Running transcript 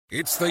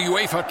It's the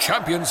UEFA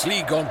Champions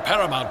League on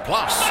Paramount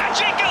Plus.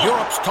 Magical!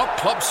 Europe's top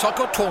club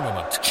soccer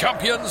tournament.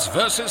 Champions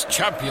versus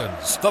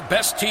champions. The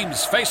best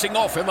teams facing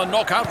off in the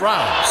knockout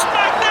rounds.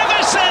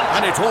 Magnificent!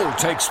 And it all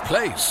takes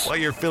place while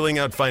you're filling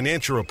out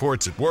financial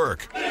reports at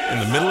work, in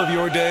the middle of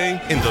your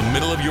day, in the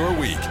middle of your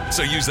week.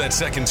 So use that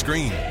second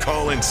screen.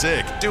 Call in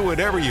sick. Do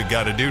whatever you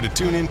got to do to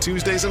tune in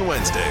Tuesdays and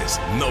Wednesdays.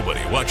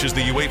 Nobody watches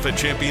the UEFA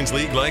Champions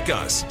League like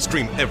us.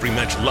 Stream every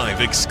match live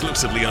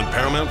exclusively on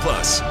Paramount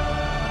Plus.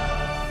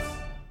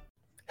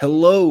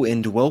 Hello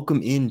and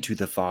welcome into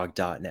the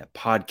Fog.net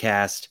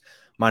podcast.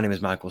 My name is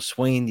Michael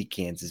Swain, the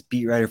Kansas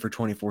beat writer for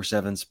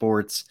 24/7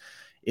 Sports.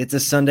 It's a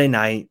Sunday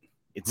night.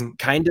 It's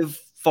kind of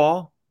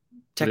fall,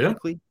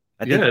 technically.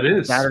 I think it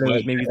is. Saturday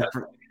was maybe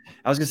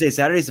I was going to say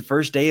Saturday's the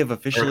first day of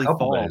officially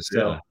fall. Days,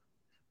 so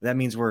that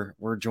means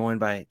we're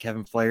joined by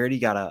Kevin Flaherty.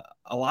 Got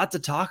a lot to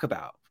talk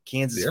about.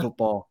 Kansas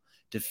football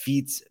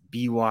defeats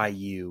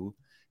BYU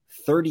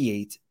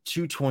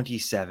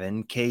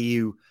 38-27.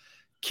 KU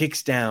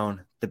kicks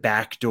down the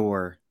back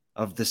door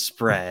of the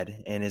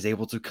spread and is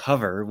able to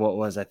cover what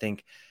was, I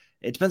think,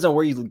 it depends on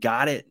where you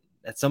got it.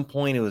 At some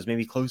point, it was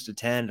maybe close to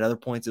 10. At other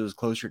points, it was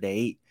closer to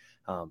 8.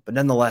 But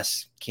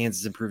nonetheless,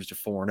 Kansas improves to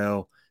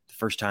 4-0. The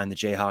first time the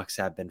Jayhawks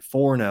have been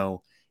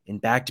 4-0 in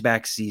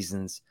back-to-back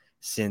seasons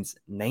since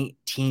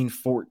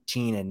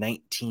 1914 and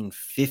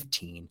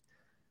 1915.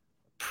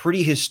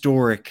 Pretty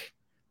historic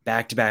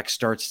back-to-back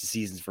starts to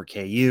seasons for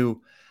KU.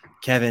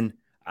 Kevin,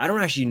 I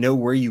don't actually know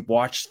where you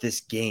watched this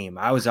game.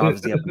 I was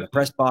obviously up in the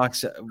press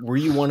box. Were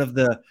you one of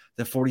the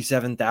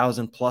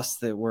 47,000 plus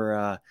that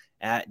were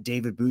at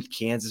David Booth,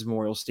 Kansas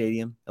Memorial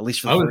Stadium? At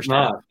least for the first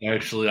time.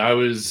 Actually. I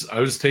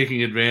was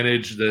taking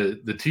advantage. The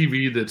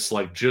TV that's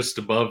like just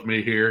above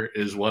me here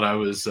is what I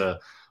was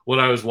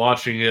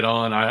watching it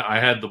on. I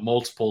had the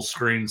multiple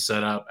screens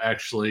set up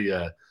actually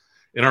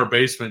in our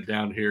basement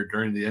down here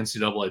during the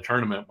NCAA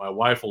tournament. My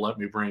wife will let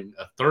me bring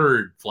a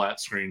third flat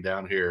screen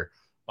down here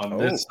on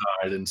this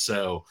side, and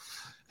so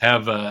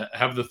have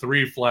the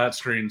 3 flat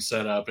screens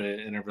set up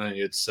and everything.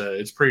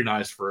 It's pretty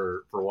nice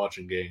for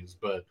watching games.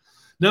 But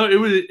no,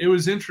 it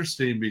was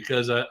interesting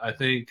because I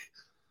think,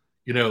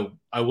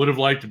 I would have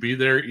liked to be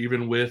there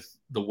even with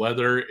the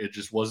weather. It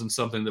just wasn't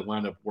something that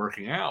wound up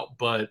working out.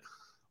 But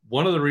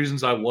one of the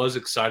reasons I was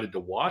excited to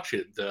watch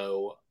it,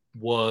 though,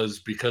 was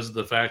because of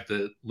the fact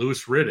that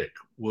Louis Riddick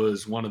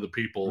was one of the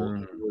people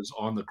who was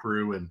on the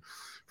crew. And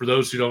for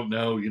those who don't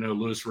know,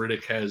 Louis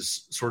Riddick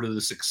has sort of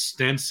this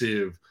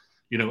extensive,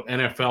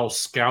 NFL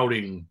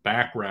scouting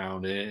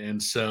background.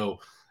 And so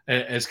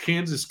as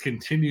Kansas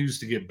continues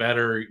to get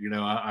better,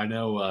 I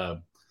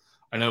know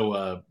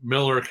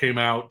Miller came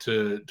out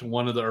to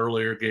one of the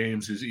earlier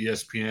games, who's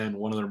ESPN,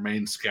 one of their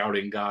main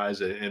scouting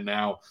guys, and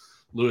now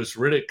Louis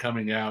Riddick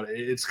coming out.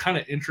 It's kind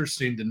of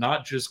interesting to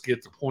not just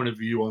get the point of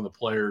view on the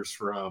players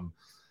from,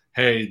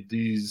 hey,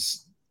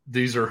 these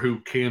are who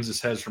Kansas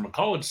has from a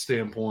college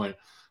standpoint,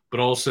 but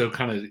also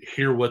kind of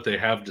hear what they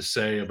have to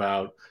say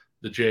about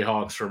the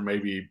Jayhawks, or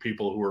maybe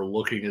people who are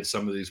looking at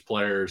some of these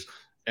players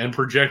and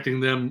projecting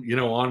them,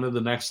 onto the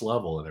next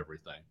level and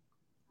everything.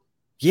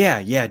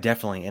 Yeah,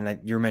 definitely. And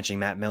you were mentioning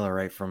Matt Miller,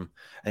 right? From,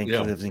 I think he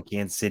lives in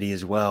Kansas City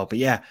as well. But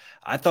yeah,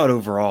 I thought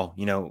overall,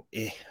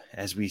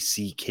 as we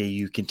see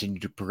KU continue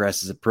to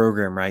progress as a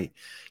program, right,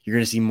 you're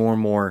going to see more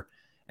and more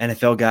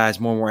NFL guys,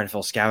 more and more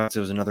NFL scouts.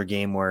 It was another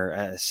game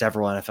where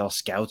several NFL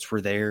scouts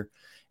were there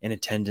in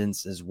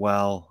attendance as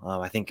well.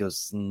 I think it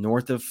was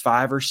north of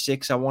 5 or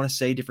 6, I want to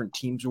say, different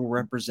teams were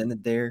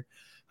represented there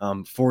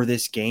for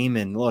this game.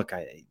 And look,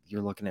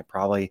 you're looking at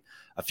probably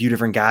a few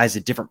different guys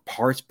at different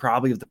parts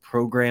probably of the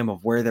program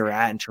of where they're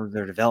at in terms of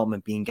their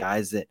development, being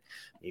guys that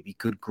maybe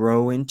could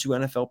grow into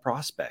NFL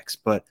prospects.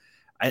 But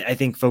I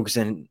think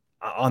focusing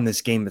on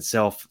this game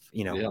itself,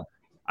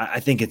 I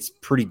think it's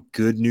pretty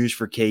good news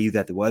for KU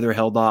that the weather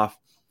held off.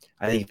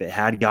 I think if it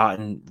had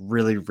gotten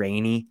really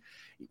rainy,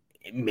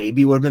 it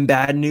maybe would have been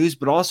bad news.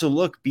 But also,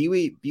 look,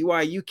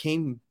 BYU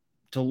came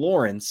to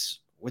Lawrence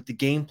with the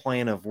game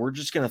plan of, we're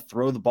just going to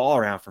throw the ball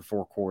around for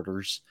 4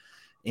 quarters.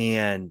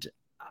 And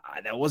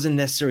that wasn't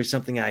necessarily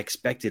something I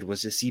expected,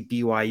 was to see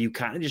BYU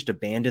kind of just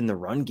abandon the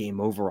run game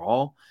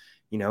overall,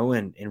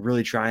 and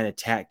really try and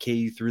attack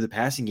KU through the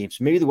passing game.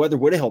 So maybe the weather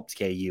would have helped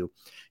KU,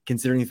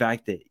 considering the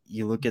fact that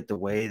you look at the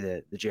way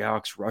that the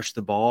Jayhawks rushed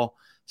the ball,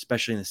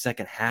 especially in the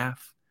second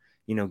half.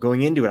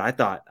 Going into it, I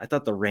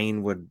thought the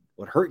rain would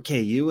hurt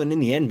KU, and in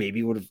the end,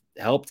 maybe would have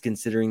helped,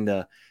 considering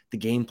the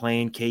game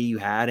plan KU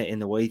had and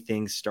the way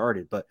things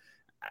started. But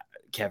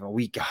Kevin,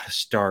 we got to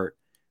start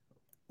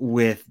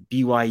with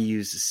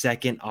BYU's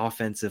second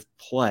offensive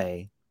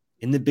play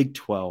in the Big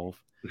 12.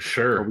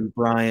 Sure, Kobe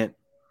Bryant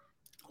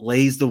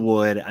lays the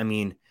wood. I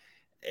mean,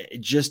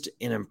 just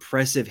an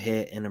impressive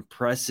hit, an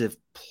impressive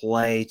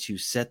play to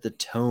set the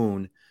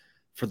tone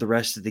for the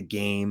rest of the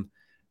game.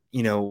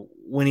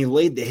 When he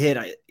laid the hit,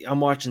 I'm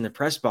watching the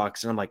press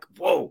box and I'm like,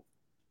 whoa,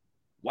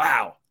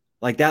 wow.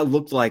 Like, that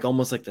looked like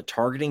almost like the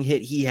targeting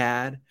hit he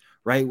had,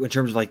 right? In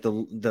terms of like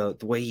the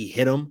way he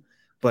hit him.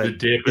 But the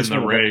dip and the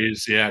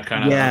raise,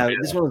 kind of. Yeah,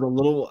 this one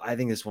was I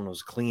think this one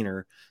was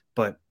cleaner.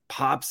 But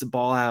pops the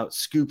ball out,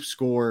 scoop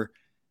score.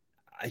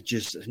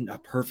 Just a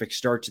perfect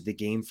start to the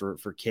game for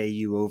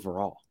KU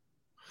overall.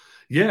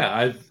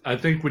 Yeah, I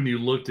think when you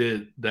looked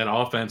at that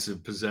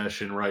offensive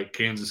possession, right,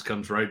 Kansas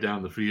comes right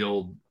down the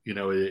field.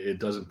 It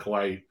doesn't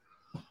quite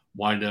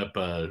wind up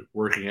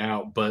working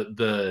out, but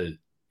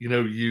you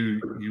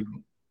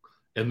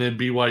and then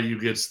BYU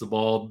gets the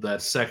ball,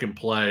 that second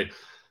play.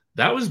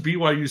 That was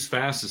BYU's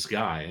fastest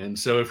guy. And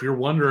so if you're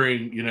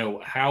wondering,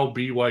 how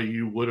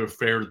BYU would have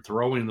fared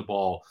throwing the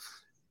ball,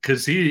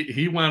 because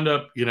he wound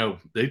up,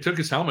 they took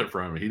his helmet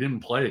from him. He didn't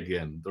play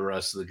again the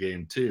rest of the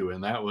game too.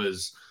 And that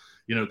was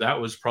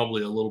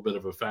probably a little bit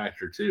of a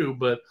factor too.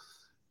 But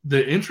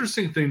the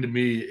interesting thing to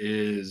me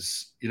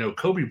is,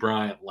 Kobe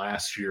Bryant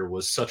last year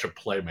was such a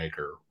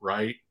playmaker,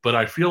 right? But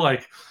I feel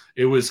like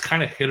it was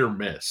kind of hit or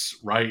miss,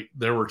 right?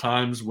 There were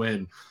times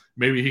when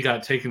maybe he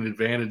got taken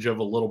advantage of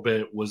a little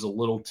bit, was a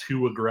little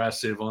too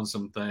aggressive on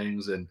some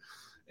things, and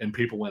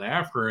people went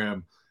after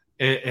him.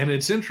 And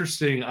it's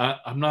interesting.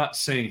 I'm not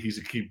saying he's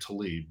Aqib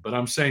Talib, but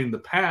I'm saying the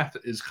path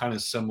is kind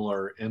of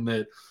similar in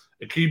that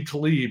Aqib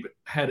Talib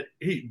had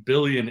 8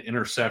 billion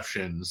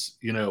interceptions,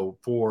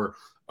 for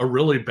a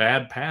really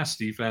bad pass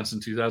defense in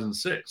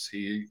 2006.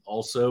 He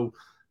also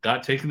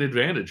got taken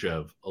advantage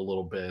of a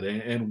little bit.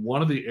 And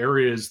one of the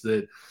areas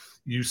that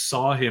you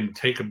saw him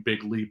take a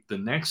big leap the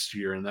next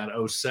year in that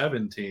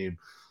 07 team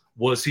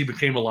was he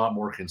became a lot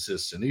more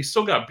consistent. He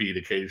still got beat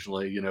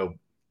occasionally.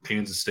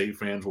 Kansas State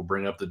fans will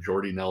bring up the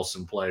Jordy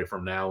Nelson play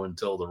from now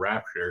until the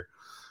rapture.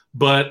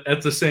 But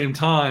at the same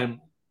time,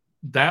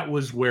 that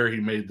was where he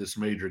made this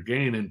major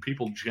gain. And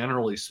people,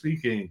 generally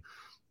speaking,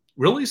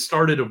 really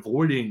started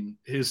avoiding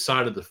his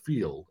side of the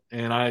field.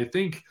 And I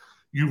think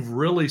you've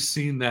really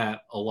seen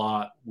that a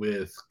lot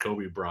with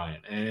Kobe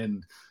Bryant.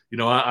 And,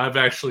 I've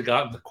actually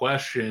gotten the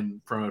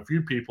question from a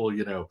few people,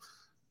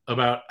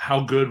 about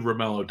how good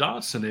Romello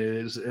Dotson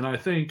is. And I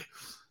think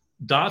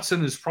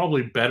Dotson is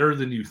probably better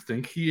than you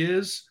think he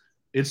is.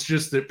 It's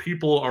just that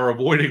people are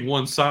avoiding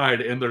one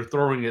side and they're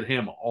throwing at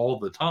him all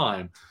the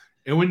time.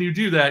 And when you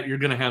do that, you're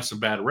going to have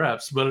some bad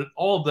reps. But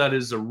all of that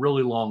is a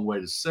really long way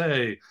to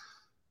say,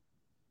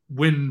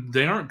 when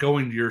they aren't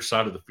going to your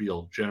side of the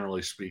field,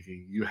 generally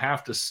speaking, you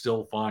have to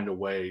still find a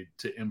way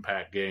to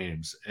impact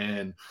games.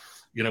 And,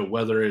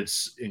 whether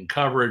it's in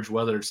coverage,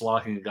 whether it's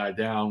locking a guy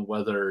down,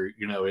 whether,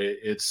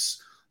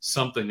 it's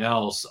something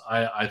else,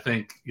 I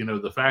think,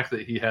 the fact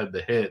that he had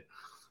the hit,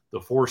 the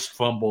forced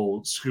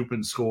fumble, scoop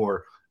and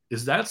score,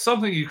 is that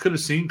something you could have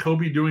seen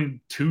Kobe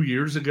doing 2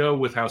 years ago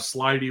with how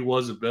slight he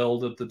was at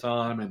build at the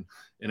time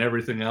and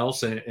everything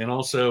else? And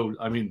also,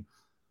 I mean,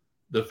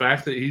 the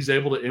fact that he's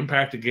able to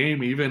impact a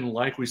game, even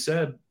like we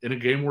said, in a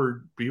game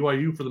where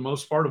BYU for the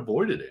most part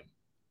avoided him.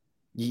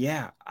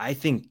 Yeah, I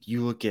think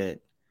you look at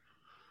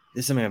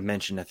this is something I've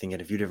mentioned, I think,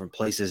 in a few different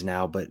places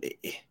now, but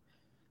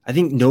I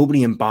think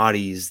nobody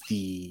embodies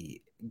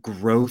the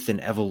growth and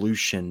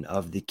evolution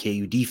of the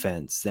KU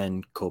defense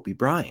than Kobe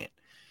Bryant.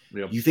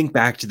 Yep. You think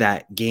back to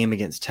that game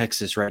against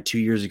Texas, right, 2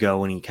 years ago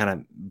when he kind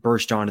of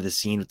burst onto the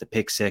scene with the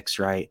pick six,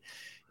 right?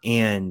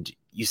 And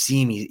you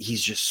see him,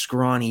 he's just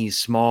scrawny, he's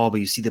small, but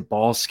you see the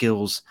ball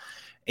skills.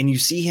 And you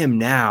see him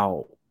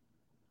now,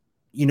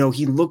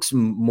 he looks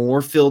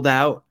more filled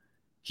out.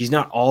 He's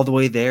not all the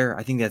way there.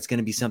 I think that's going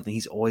to be something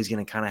he's always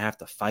going to kind of have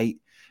to fight,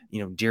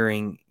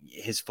 during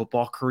his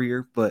football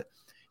career. But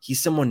he's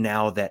someone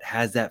now that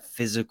has that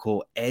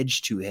physical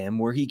edge to him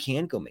where he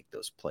can go make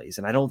those plays.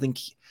 And I don't think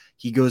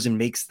he goes and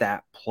makes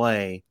that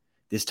play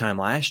this time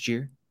last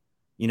year.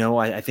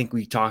 I think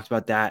we talked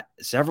about that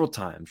several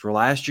times, where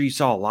last year you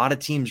saw a lot of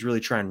teams really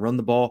try and run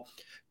the ball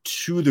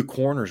to the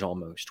corners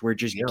almost, where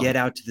just get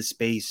out to the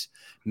space,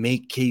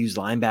 make KU's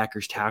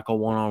linebackers tackle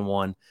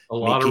one-on-one. A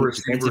lot of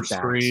receiver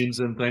screens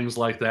and things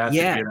like that to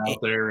get out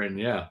there. And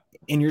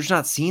you're just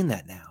not seeing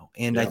that now.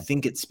 And I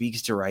think it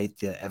speaks to,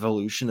 the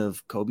evolution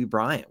of Kobe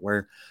Bryant,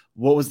 where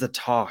what was the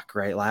talk,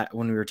 right?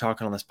 When we were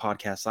talking on this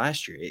podcast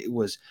last year, it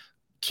was,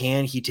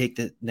 can he take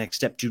the next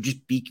step to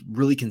just be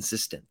really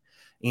consistent?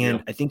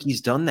 And I think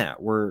he's done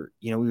that where,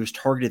 he was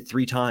targeted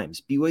 3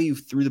 times. BYU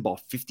threw the ball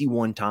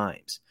 51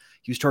 times.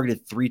 He was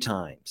targeted 3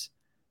 times.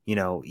 He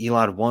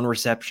allowed 1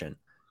 reception.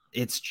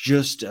 It's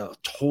just a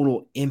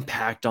total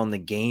impact on the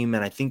game.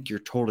 And I think you're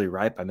totally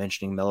right by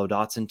mentioning Mello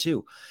Dotson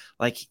too.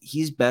 Like,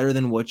 he's better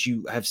than what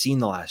you have seen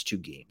the last 2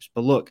 games.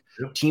 But look,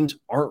 teams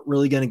aren't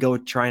really going to go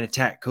try and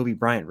attack Kobe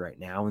Bryant right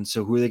now. And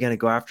so who are they going to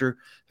go after?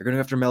 They're going to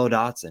go after Mello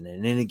Dotson.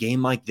 And in a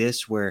game like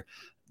this where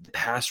the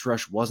pass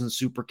rush wasn't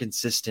super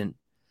consistent,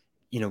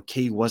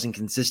 KU wasn't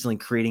consistently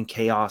creating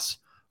chaos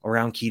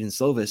around Keaton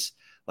Slovis,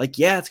 it's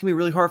going to be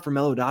really hard for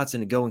Mello Dotson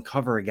to go and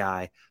cover a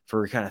guy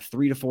for kind of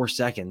 3 to 4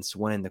 seconds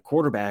when the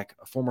quarterback,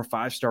 a former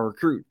 5-star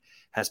recruit,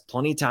 has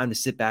plenty of time to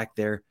sit back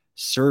there,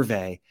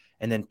 survey,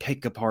 and then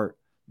pick apart.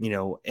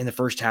 In the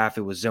first half,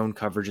 it was zone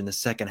coverage. In the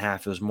second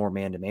half, it was more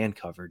man-to-man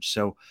coverage.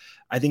 So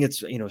I think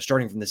it's,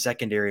 starting from the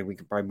secondary, we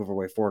can probably move our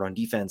way forward on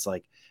defense.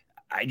 I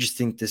just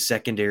think the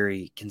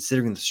secondary,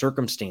 considering the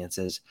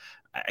circumstances,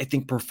 I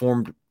think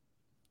performed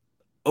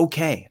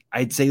okay.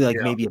 I'd say like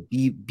maybe a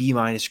B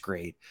minus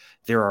grade.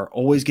 There are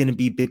always going to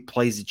be big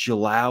plays that you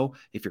allow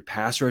if your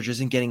pass rush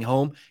isn't getting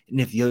home, and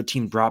if the other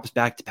team drops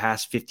back to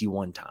pass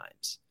 51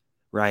 times,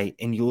 right?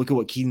 And you look at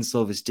what Keaton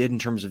Slovis did in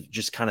terms of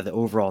just kind of the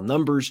overall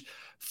numbers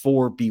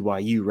for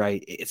BYU,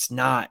 right? It's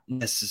not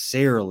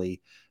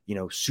necessarily,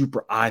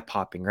 super eye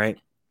popping, right?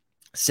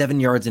 7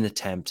 yards an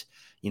attempt.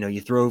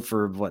 You throw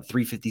for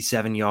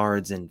 357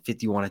 yards and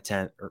 51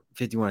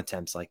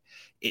 attempts. Like,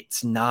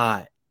 it's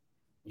not,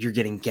 you're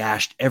getting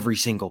gashed every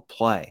single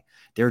play.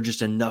 There are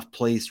just enough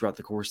plays throughout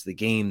the course of the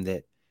game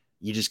that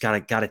you just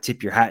gotta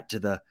tip your hat to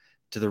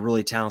the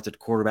really talented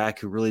quarterback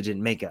who really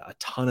didn't make a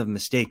ton of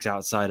mistakes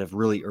outside of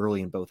really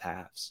early in both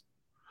halves.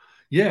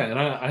 Yeah, and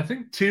I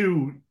think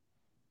too,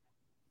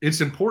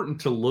 it's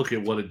important to look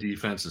at what a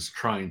defense is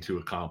trying to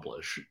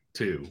accomplish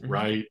too,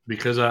 right?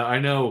 Because I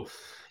know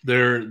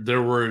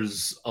there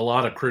was a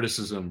lot of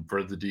criticism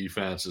for the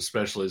defense,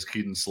 especially as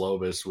Keaton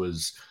Slovis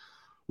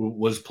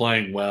was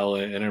playing well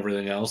and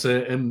everything else.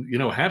 And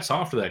hats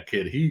off to that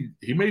kid.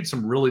 He made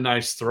some really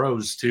nice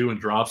throws too, and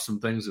dropped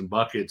some things in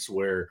buckets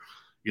where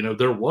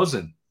there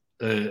wasn't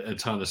a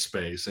ton of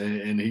space,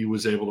 and he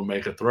was able to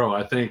make a throw.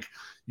 I think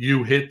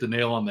you hit the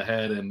nail on the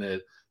head, and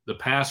that the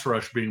pass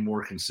rush being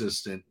more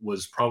consistent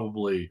was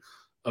probably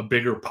a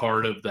bigger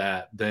part of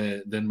that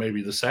than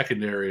maybe the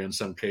secondary in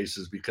some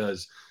cases,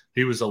 because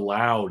he was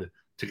allowed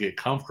to get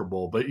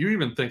comfortable. But you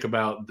even think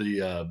about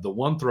the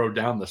one throw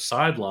down the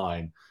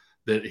sideline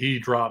that he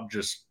dropped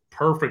just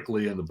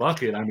perfectly in the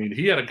bucket. I mean,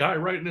 he had a guy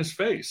right in his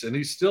face, and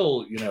he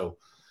still,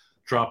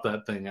 dropped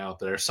that thing out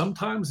there.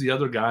 Sometimes the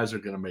other guys are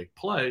going to make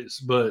plays,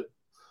 but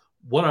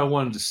what I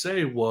wanted to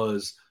say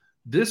was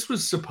this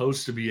was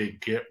supposed to be a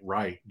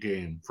get-right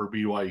game for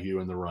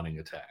BYU in the running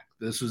attack.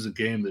 This was a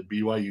game that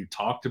BYU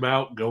talked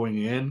about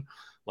going in,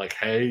 like,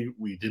 hey,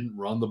 we didn't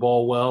run the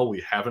ball well.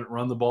 We haven't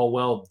run the ball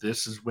well.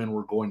 This is when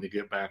we're going to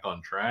get back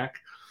on track.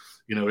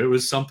 It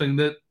was something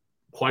that,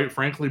 quite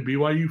frankly,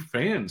 BYU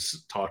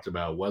fans talked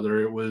about, whether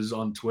it was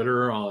on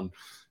Twitter, on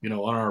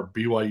our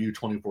BYU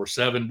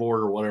 24/7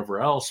 board or whatever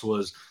else,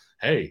 was,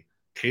 hey,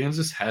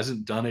 Kansas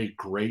hasn't done a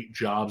great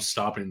job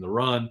stopping the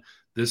run.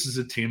 This is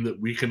a team that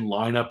we can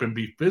line up and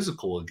be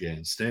physical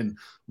against. And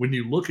when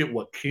you look at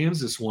what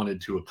Kansas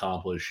wanted to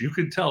accomplish, you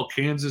could tell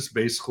Kansas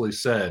basically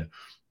said,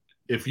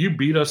 if you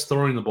beat us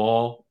throwing the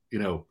ball,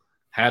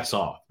 hats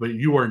off, but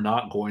you are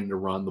not going to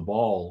run the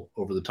ball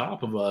over the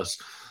top of us.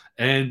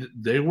 And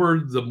they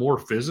were the more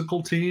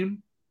physical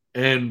team,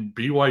 and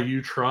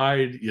BYU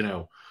tried,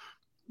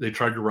 they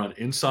tried to run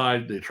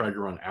inside, they tried to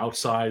run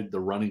outside. The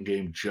running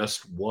game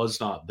just was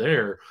not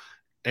there.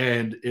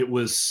 And it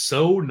was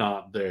so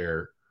not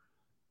there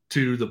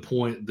to the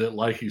point that,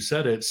 like you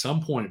said, at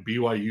some point,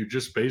 BYU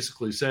just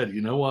basically said,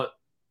 you know what?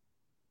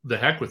 The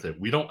heck with it.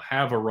 We don't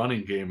have a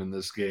running game in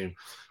this game.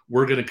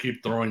 We're going to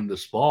keep throwing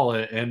this ball.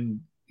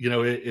 And,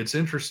 it's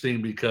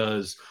interesting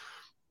because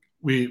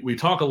we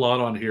talk a lot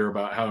on here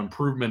about how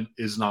improvement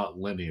is not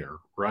linear,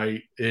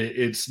 right?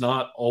 It's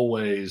not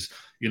always,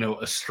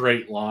 a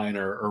straight line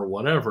or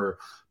whatever.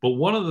 But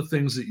one of the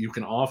things that you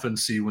can often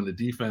see when the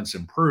defense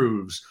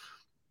improves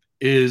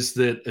is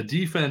that a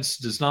defense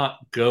does not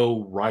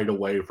go right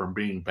away from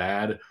being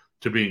bad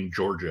to being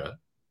Georgia.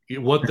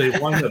 What they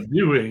wind up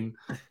doing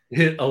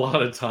a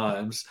lot of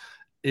times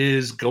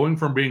is going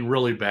from being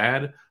really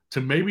bad to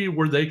maybe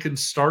where they can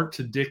start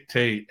to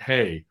dictate,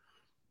 hey,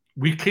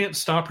 we can't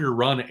stop your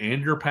run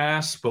and your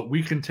pass, but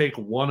we can take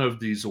one of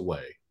these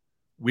away.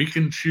 We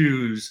can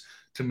choose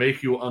to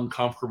make you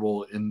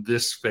uncomfortable in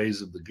this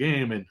phase of the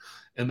game.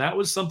 And that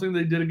was something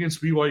they did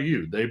against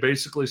BYU. They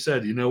basically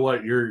said, you know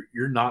what, you're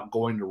not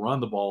going to run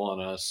the ball on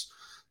us.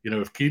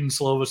 If Keaton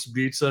Slovis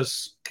beats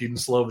us, Keaton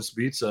Slovis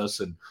beats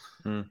us.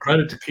 And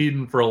credit to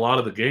Keaton for a lot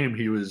of the game.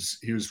 He was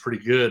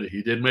pretty good.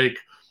 He did make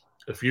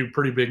a few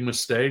pretty big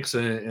mistakes.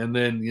 And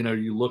then,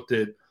 you looked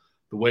at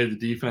the way the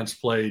defense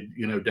played,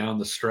 down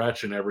the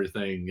stretch and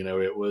everything,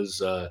 it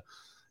was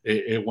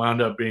it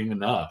wound up being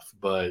enough.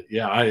 But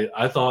yeah,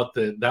 I thought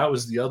that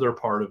was the other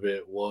part of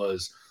it.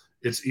 Was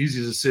it's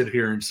easy to sit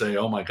here and say,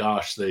 oh my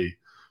gosh, they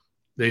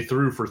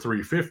threw for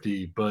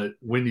 350, but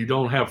when you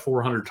don't have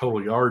 400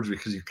 total yards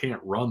because you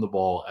can't run the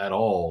ball at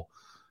all,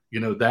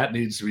 that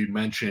needs to be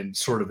mentioned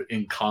sort of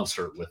in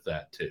concert with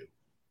that too.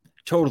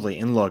 Totally.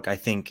 And look, I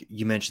think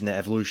you mentioned the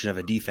evolution of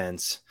a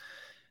defense.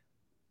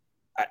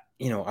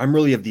 I'm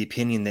really of the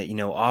opinion that,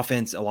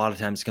 offense a lot of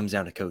times comes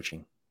down to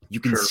coaching. You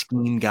can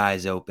scheme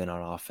guys open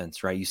on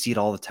offense, right? You see it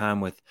all the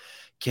time with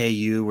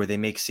KU where they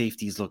make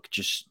safeties look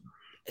just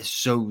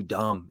so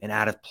dumb and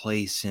out of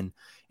place and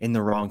in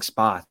the wrong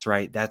spots,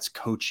 right? That's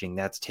coaching.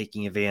 That's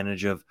taking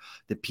advantage of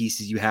the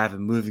pieces you have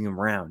and moving them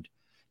around.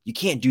 You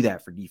can't do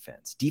that for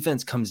defense.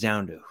 Defense comes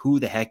down to who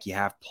the heck you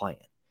have playing.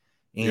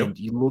 And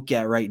you look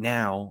at right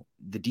now,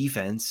 the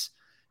defense,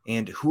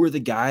 and who are the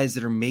guys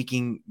that are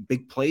making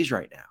big plays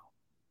right now?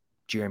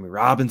 Jeremy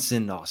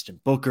Robinson, Austin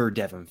Booker,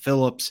 Devin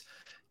Phillips,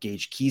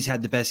 Gage Keys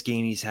had the best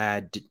game he's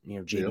had,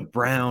 J.B.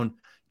 Brown,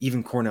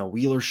 even Cornell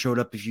Wheeler showed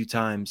up a few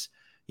times.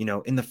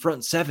 In the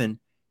front seven,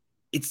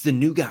 it's the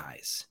new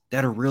guys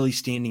that are really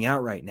standing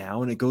out right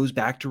now. And it goes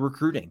back to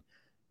recruiting.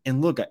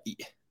 And look,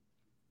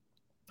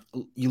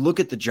 you look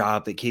at the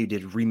job that KU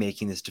did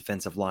remaking this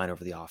defensive line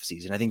over the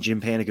offseason. I think Jim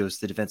Panagos,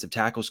 the defensive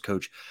tackles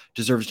coach,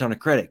 deserves a ton of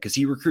credit because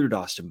he recruited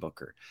Austin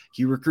Booker.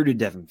 He recruited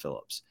Devin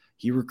Phillips.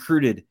 He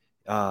recruited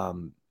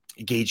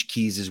Gage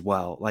Keys as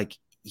well. Like,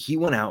 he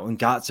went out and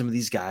got some of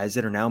these guys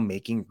that are now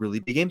making really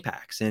big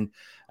impacts. And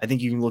I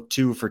think you can look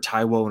too for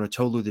Taiwo and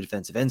Otolu, the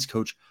defensive ends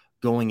coach,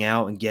 going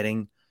out and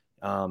getting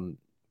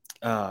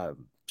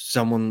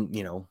someone,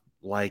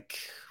 like,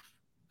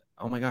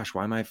 oh my gosh,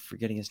 why am I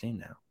forgetting his name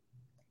now?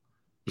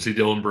 Was he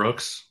Dylan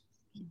Brooks?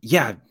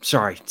 Yeah,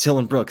 sorry,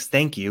 Dylan Brooks.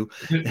 Thank you.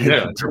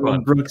 Yeah,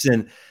 Dylan Brooks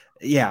and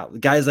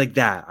guys like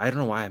that. I don't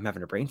know why I'm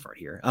having a brain fart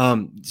here.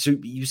 So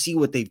you see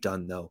what they've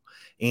done though,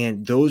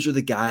 and those are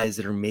the guys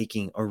that are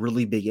making a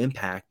really big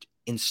impact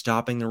in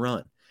stopping the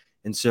run.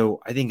 And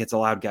so I think it's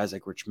allowed guys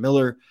like Rich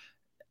Miller.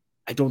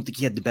 I don't think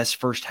he had the best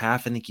first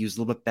half. I think he was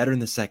a little bit better in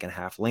the second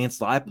half. Lance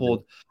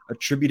Leipold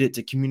attributed it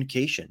to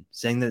communication,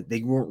 saying that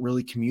they weren't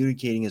really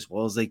communicating as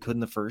well as they could in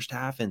the first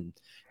half, and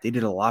they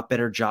did a lot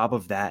better job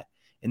of that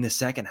in the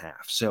second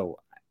half. So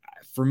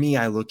for me,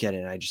 I look at it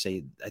and I just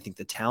say, I think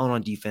the talent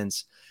on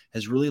defense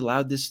has really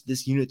allowed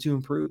this unit to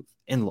improve.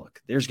 And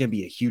look, there's going to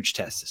be a huge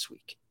test this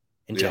week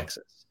in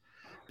Texas,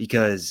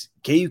 because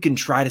KU can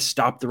try to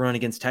stop the run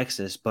against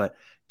Texas, but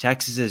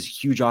Texas's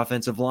huge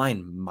offensive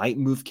line might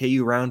move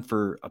KU around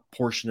for a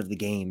portion of the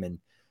game. And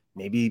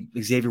maybe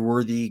Xavier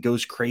Worthy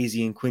goes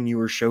crazy and Quinn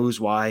Ewers shows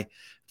why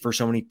for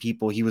so many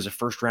people he was a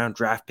first round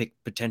draft pick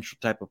potential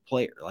type of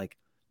player. Like,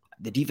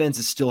 the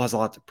defense still has a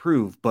lot to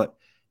prove, but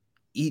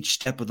each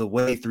step of the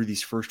way through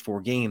these first 4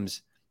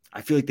 games,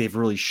 I feel like they've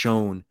really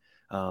shown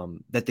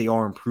that they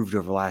are improved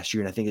over last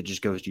year. And I think it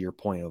just goes to your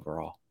point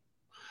overall.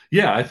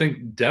 Yeah, I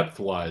think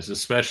depth-wise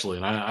especially,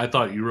 and I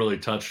thought you really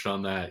touched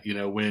on that,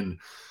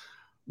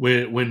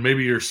 when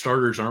maybe your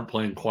starters aren't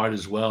playing quite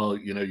as well,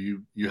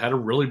 you had a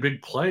really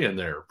big play in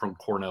there from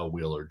Cornell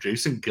Wheeler.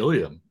 Jason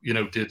Gilliam,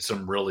 did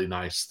some really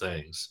nice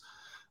things.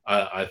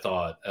 I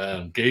thought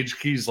Gage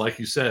Keys, like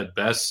you said,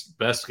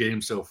 best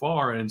game so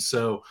far. And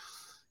so,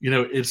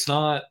 it's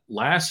not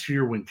last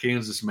year when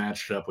Kansas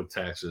matched up with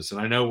Texas. And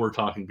I know we're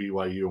talking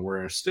BYU and we're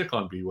going to stick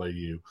on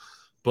BYU,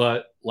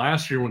 but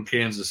last year when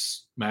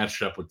Kansas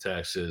matched up with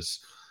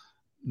Texas,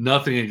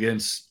 nothing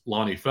against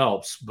Lonnie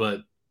Phelps,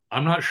 but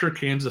I'm not sure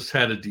Kansas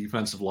had a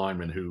defensive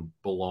lineman who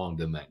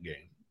belonged in that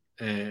game.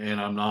 And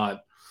I'm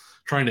not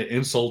trying to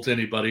insult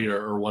anybody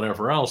or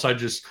whatever else.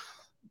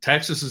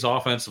 Texas's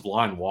offensive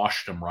line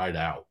washed them right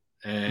out.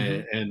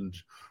 And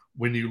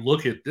when you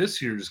look at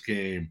this year's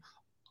game,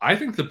 I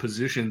think the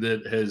position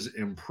that has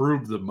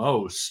improved the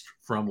most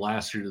from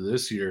last year to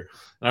this year,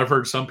 and I've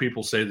heard some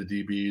people say the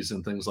DBs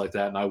and things like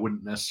that, and I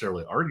wouldn't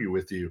necessarily argue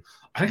with you.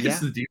 I think it's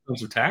the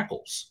defensive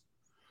tackles.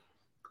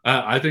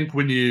 I think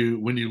when you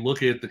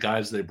look at the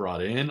guys they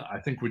brought in, I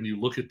think when you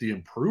look at the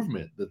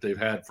improvement that they've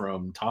had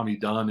from Tommy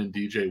Dunn and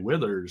DJ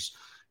Withers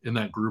in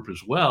that group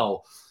as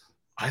well,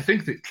 I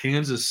think that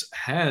Kansas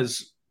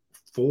has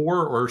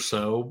 4 or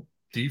so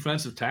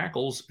defensive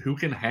tackles who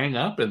can hang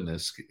out in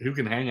this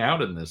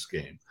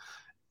game.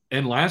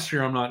 And last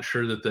year, I'm not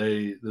sure that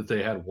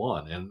they had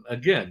one. And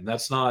again,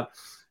 that's not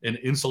an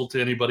insult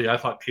to anybody. I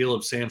thought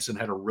Caleb Sampson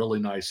had a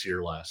really nice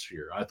year last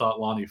year. I thought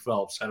Lonnie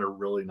Phelps had a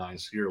really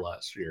nice year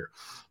last year.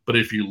 But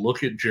if you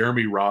look at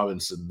Jeremy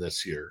Robinson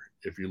this year,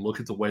 if you look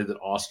at the way that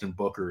Austin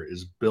Booker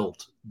is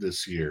built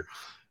this year,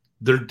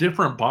 they're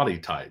different body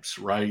types,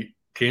 right?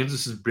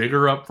 Kansas is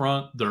bigger up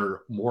front.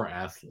 They're more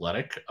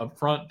athletic up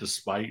front,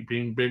 despite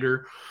being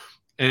bigger.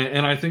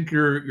 And I think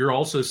you're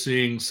also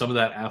seeing some of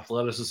that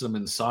athleticism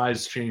and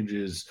size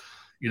changes,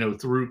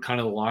 through kind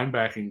of the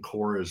linebacking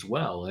core as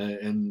well.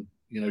 And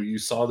you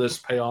saw this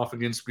pay off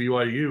against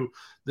BYU.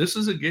 This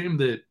is a game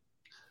that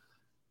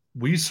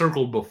we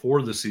circled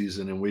before the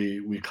season, and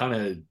we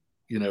kind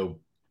of,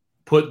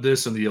 put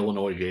this and the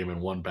Illinois game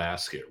in one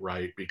basket,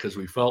 right? Because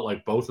we felt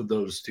like both of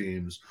those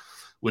teams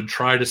would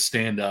try to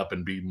stand up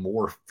and be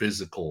more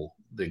physical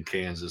than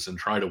Kansas and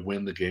try to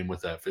win the game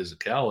with that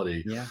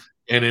physicality. Yeah.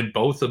 And in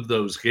both of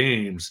those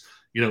games,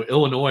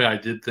 Illinois, I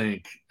did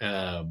think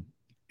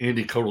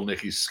Andy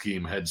Kotelnicki's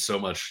scheme had so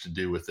much to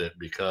do with it,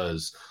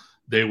 because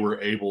they were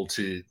able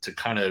to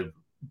kind of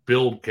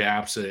build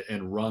gaps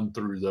and run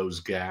through those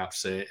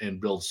gaps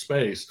and build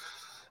space.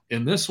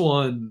 In this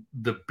one,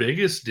 the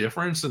biggest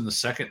difference in the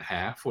second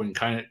half when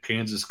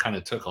Kansas kind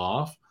of took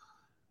off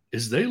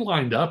is they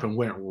lined up and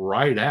went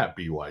right at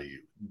BYU.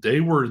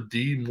 They were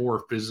the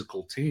more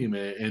physical team,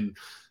 and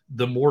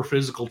the more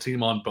physical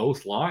team on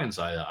both lines,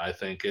 I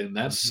think. And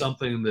that's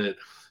something that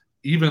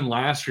even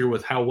last year,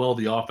 with how well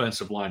the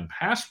offensive line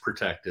pass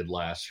protected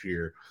last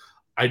year,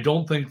 I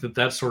don't think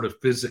that sort of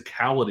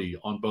physicality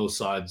on both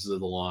sides of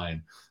the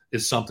line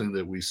is something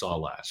that we saw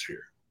last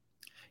year.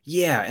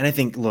 Yeah, and I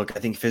think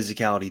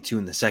physicality too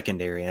in the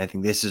secondary, and I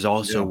think this is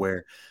also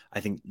where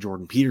I think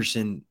Jordan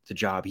Peterson, the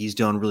job he's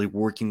done really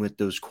working with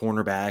those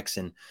cornerbacks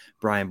and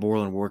Brian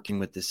Borland working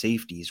with the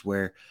safeties,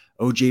 where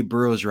OJ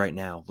Burrows right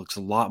now looks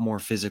a lot more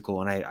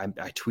physical. And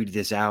I tweeted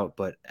this out,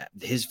 but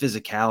his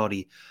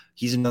physicality,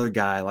 he's another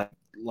guy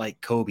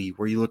like Kobe,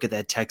 where you look at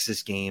that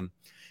Texas game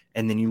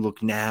and then you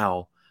look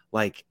now,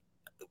 like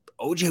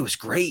OJ was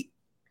great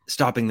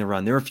stopping the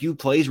run. There are a few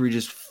plays where he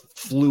just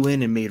flew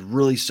in and made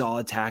really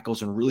solid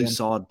tackles and really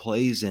solid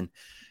plays. And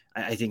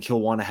I think he'll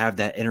want to have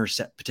that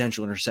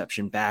potential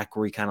interception back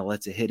where he kind of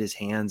lets it hit his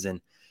hands. And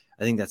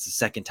I think that's the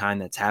second time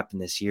that's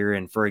happened this year.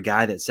 And for a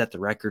guy that set the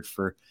record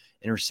for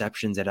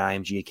interceptions at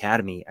IMG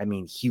Academy, I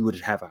mean, he would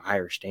have a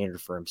higher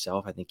standard for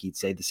himself. I think he'd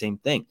say the same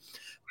thing.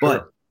 Sure.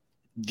 But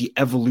the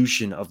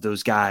evolution of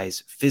those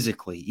guys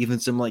physically, even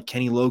some like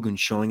Kenny Logan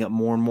showing up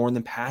more and more in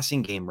the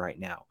passing game right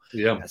now.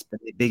 Yeah. That's been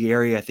a big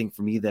area, I think,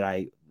 for me that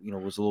I,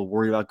 was a little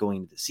worried about going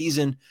into the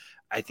season.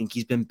 I think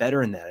he's been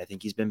better in that. I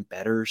think he's been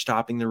better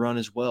stopping the run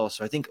as well.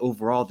 So I think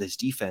overall this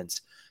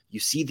defense, you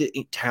see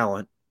the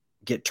talent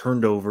get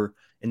turned over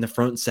in the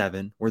front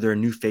seven where there are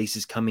new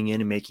faces coming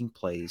in and making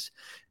plays.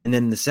 And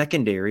then in the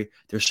secondary,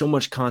 there's so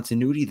much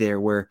continuity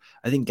there where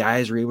I think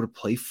guys are able to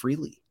play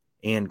freely.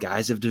 And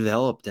guys have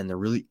developed and they're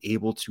really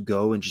able to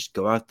go and just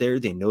go out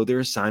there. They know their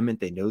assignment.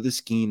 They know the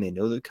scheme. They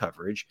know the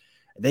coverage.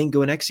 And then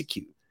go and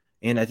execute.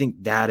 And I think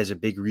that is a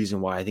big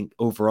reason why I think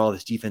overall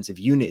this defensive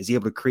unit is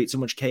able to create so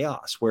much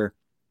chaos where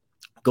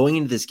going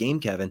into this game,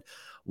 Kevin,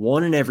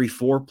 1 in every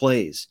 4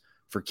 plays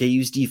for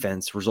KU's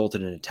defense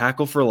resulted in a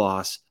tackle for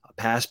loss, a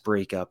pass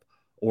breakup,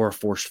 or a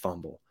forced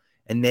fumble.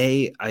 And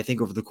they, I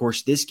think over the course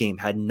of this game,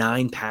 had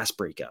 9 pass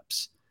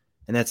breakups.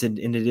 And that's in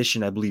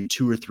addition, I believe,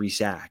 2 or 3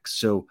 sacks.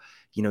 So,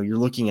 you're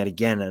looking at,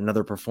 again,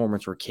 another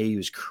performance where KU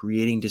is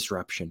creating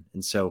disruption.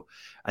 And so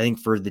I think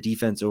for the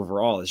defense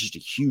overall, it's just a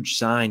huge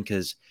sign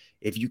because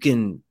if you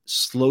can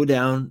slow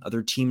down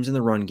other teams in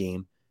the run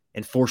game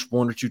and force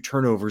 1 or 2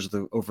 turnovers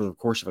over the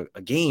course of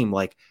a game,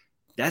 like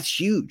that's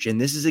huge.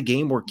 And this is a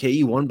game where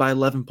KU won by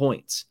 11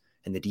 points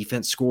and the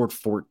defense scored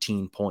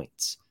 14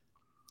 points.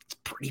 It's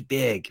pretty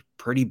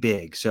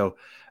big. So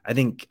I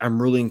think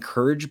I'm really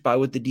encouraged by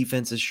what the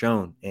defense has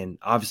shown. And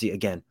obviously,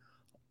 again,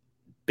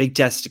 big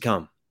tests to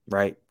come.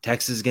 Right?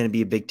 Texas is going to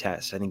be a big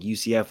test. I think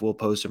UCF will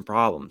pose some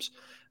problems.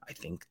 I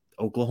think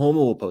Oklahoma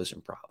will pose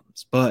some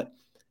problems. But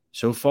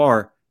so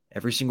far,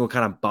 every single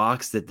kind of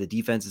box that the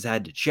defense has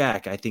had to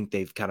check, I think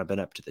they've kind of been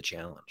up to the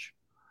challenge.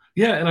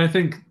 Yeah, and I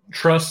think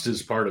trust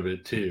is part of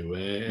it too.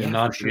 And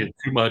not to get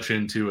too much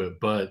into it,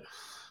 but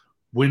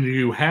when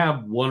you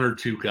have 1 or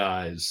 2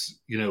 guys,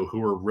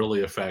 who are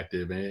really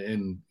effective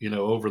and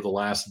over the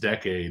last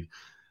decade,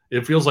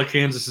 it feels like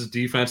Kansas's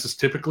defense has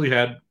typically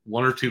had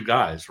 1 or 2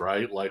 guys,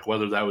 right? Like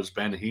whether that was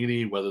Ben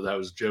Heaney, whether that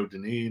was Joe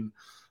Deneen,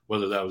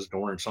 whether that was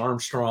Dorrance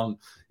Armstrong,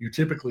 you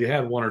typically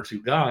had 1 or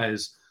 2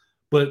 guys,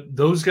 but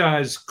those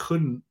guys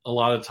couldn't a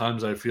lot of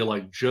times, I feel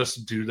like,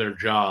 just do their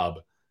job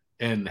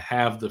and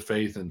have the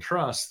faith and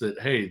trust that,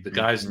 hey, the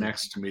guys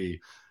next to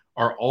me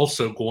are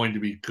also going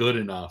to be good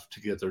enough to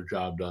get their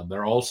job done.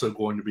 They're also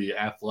going to be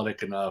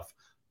athletic enough,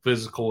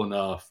 physical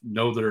enough,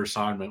 know their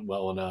assignment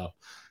well enough.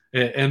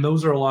 And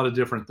those are a lot of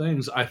different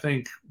things. I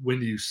think when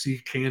you see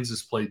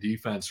Kansas play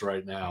defense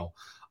right now,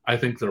 I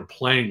think they're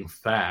playing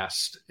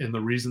fast. And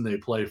the reason they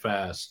play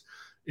fast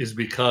is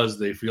because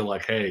they feel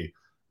like, hey,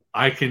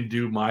 I can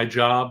do my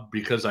job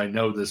because I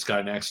know this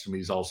guy next to me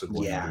is also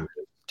going to do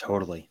it.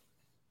 Totally.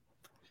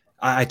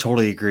 I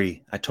totally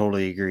agree.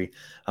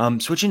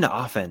 Switching to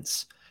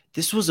offense,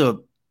 this was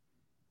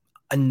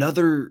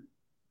another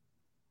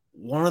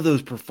one of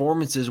those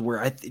performances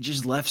where it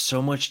just left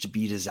so much to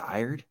be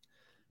desired.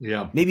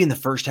 Yeah. Maybe in the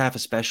first half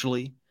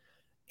especially.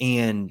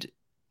 And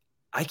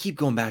I keep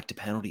going back to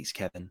penalties,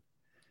 Kevin.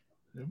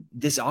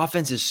 This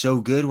offense is so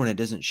good when it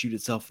doesn't shoot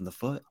itself in the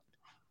foot.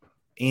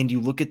 And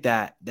you look at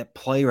that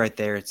play right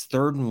there, it's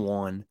 3rd and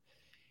 1.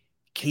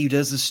 KU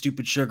does the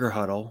stupid sugar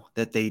huddle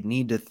that they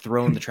need to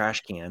throw in the trash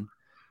can.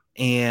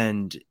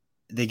 And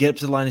they get up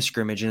to the line of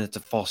scrimmage and it's a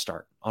false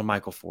start on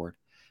Michael Ford.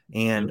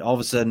 And all of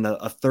a sudden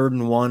a 3rd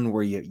and 1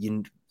 where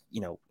you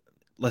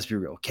let's be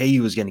real,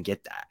 KU is going to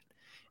get that.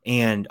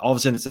 And all of a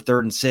sudden it's a 3rd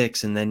and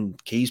 6, and then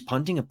KU's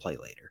punting a play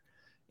later.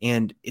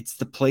 And it's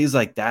the plays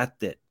like that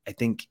I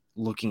think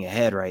looking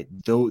ahead, right,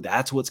 though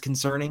that's what's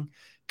concerning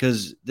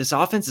because this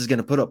offense is going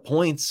to put up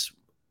points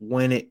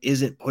when it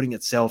isn't putting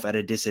itself at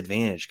a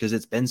disadvantage because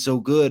it's been so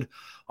good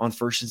on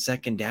 1st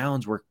and 2nd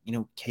downs where,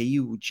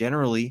 KU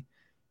generally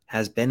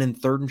has been in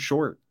 3rd and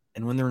short.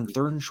 And when they're in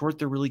 3rd and short,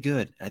 they're really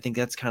good. I think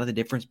that's kind of the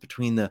difference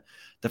between the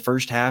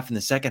first half and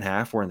the second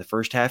half, where in the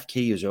first half, KU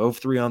is 0 of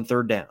 3 on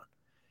 3rd down.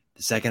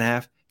 The second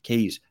half,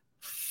 KU's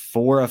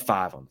 4 of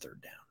 5 on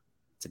 3rd down.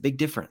 It's a big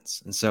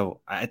difference. And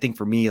so I think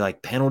for me,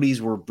 like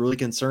penalties were really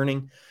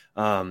concerning.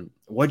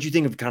 What did you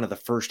think of kind of the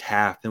first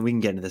half? Then we can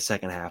get into the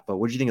second half, but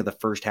what did you think of the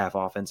first half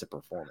offensive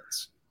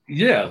performance?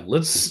 Yeah,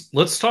 let's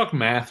talk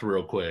math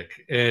real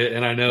quick.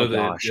 And I know that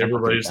I'm not good at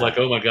everybody's like,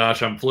 that. "Oh my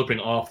gosh, I'm flipping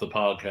off the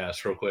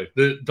podcast real quick."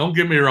 Don't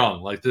get me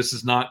wrong, like this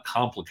is not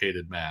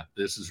complicated math.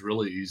 This is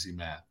really easy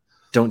math.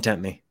 Don't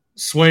tempt me.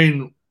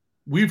 Swain,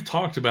 we've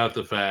talked about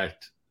the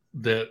fact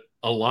that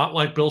a lot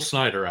like Bill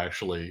Snyder,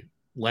 actually,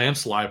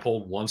 Lance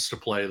Leipold wants to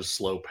play at a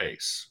slow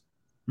pace.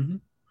 Mm-hmm.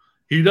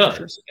 He does.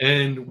 Sure.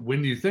 And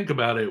when you think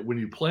about it, when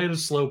you play at a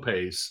slow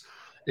pace,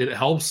 it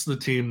helps the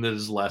team that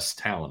is less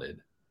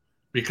talented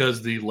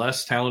because the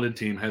less talented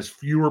team has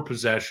fewer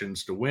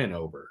possessions to win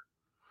over.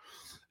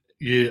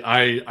 Yeah,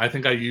 I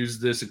think I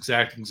used this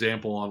exact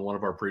example on one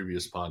of our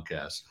previous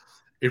podcasts.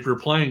 If you're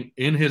playing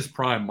in his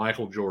prime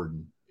Michael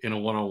Jordan in a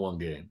one-on-one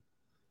game,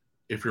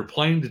 if you're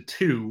playing to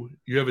two,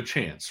 you have a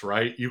chance,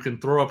 right? You can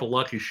throw up a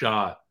lucky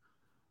shot,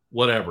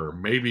 whatever.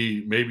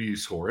 Maybe you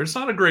score. It's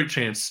not a great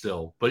chance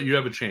still, but you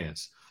have a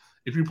chance.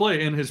 If you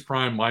play in his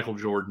prime Michael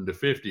Jordan to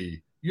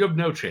 50, you have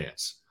no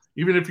chance.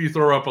 Even if you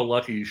throw up a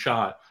lucky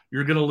shot,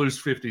 you're going to lose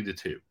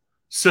 50-2.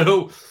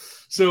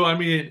 So I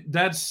mean,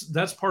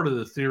 that's part of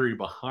the theory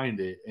behind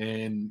it.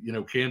 And,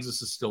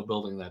 Kansas is still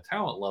building that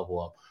talent level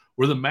up.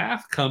 Where the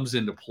math comes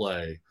into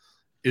play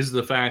is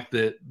the fact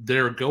that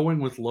they're going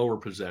with lower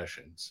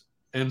possessions.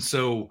 And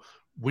so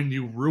when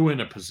you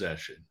ruin a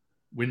possession,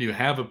 when you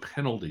have a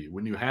penalty,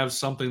 when you have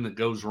something that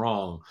goes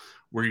wrong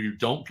where you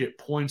don't get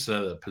points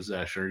out of the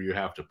possession or you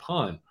have to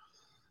punt,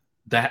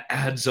 that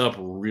adds up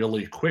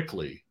really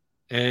quickly.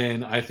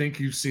 And I think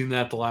you've seen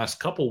that the last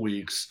couple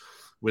weeks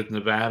with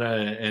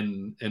Nevada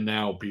and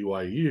now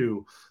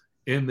BYU,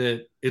 in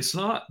that it's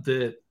not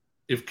that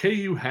if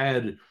KU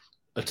had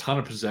a ton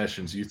of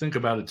possessions, you think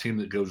about a team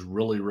that goes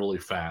really, really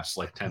fast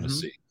like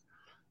Tennessee,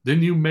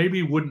 then you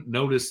maybe wouldn't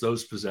notice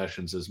those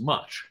possessions as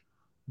much.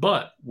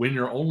 But when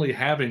you're only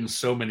having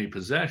so many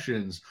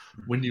possessions,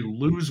 when you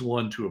lose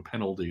one to a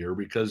penalty or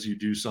because you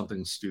do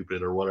something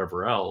stupid or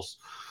whatever else,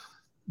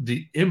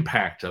 the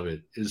impact of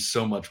it is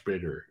so much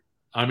bigger.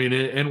 I mean,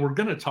 and we're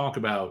going to talk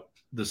about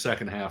the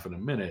second half in a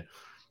minute.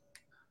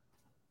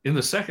 In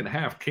the second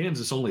half,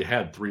 Kansas only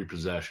had 3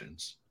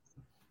 possessions.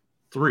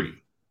 3.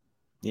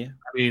 Yeah.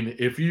 I mean,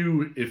 if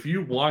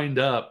you wind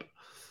up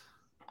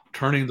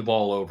turning the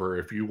ball over,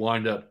 if you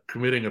wind up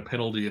committing a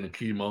penalty in a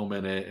key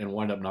moment and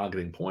wind up not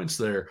getting points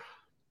there,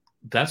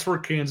 that's where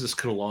Kansas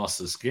could have lost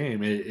this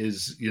game. It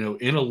is,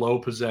 in a low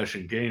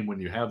possession game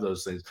when you have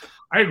those things.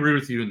 I agree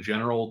with you in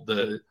general.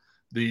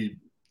 The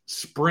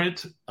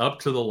sprint up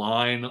to the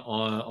line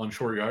on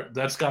short yard,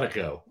 that's got to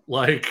go.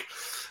 Like,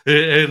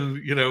 and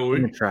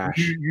in the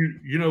trash.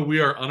 We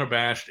are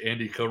unabashed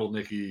Andy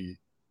Kotelnicki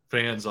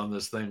fans on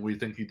this thing. We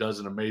think he does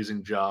an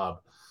amazing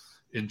job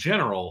in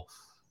general.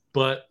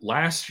 But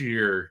last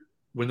year,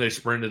 when they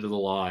sprinted to the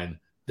line,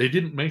 they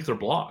didn't make their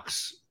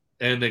blocks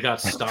and they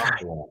got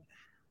stopped wrong.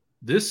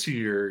 This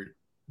year,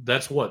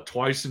 that's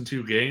twice in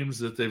 2 games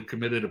that they've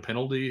committed a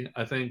penalty,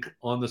 I think,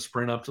 on the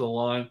sprint up to the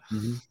line.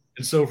 Mm-hmm.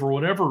 And so for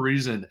whatever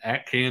reason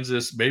at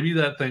Kansas, maybe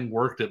that thing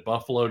worked at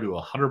Buffalo to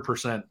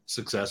 100%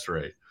 success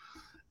rate.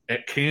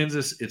 At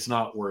Kansas, it's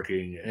not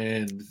working.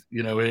 And,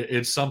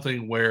 it's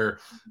something where,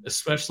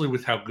 especially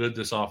with how good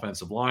this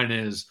offensive line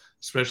is,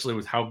 especially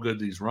with how good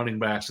these running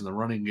backs in the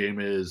running game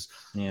is,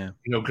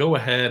 go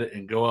ahead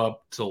and go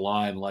up to the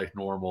line like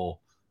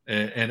normal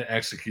and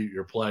execute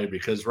your play,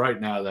 because right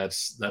now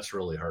that's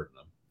really hurting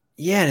them.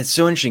 Yeah, and it's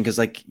so interesting because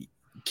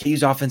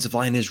KU's offensive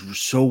line is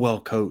so well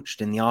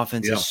coached, and the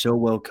offense is so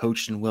well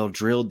coached and well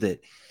drilled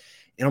that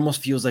it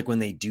almost feels like when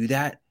they do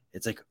that,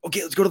 it's like,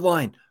 okay, let's go to the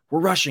line. We're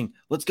rushing.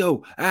 Let's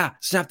go.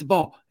 Snap the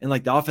ball. And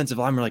the offensive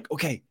line are like,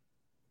 okay,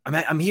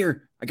 I'm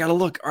here. I got to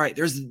look. All right,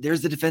 there's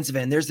the defensive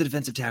end. There's the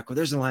defensive tackle.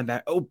 There's the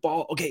linebacker. Oh,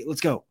 ball. Okay,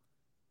 let's go.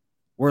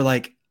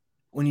 We're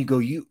when you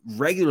go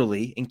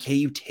regularly, and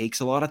KU takes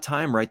a lot of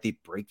time, right? They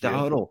break the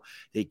huddle.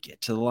 They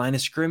get to the line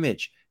of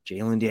scrimmage.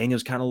 Jalen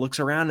Daniels kind of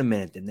looks around a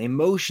minute. Then they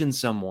motion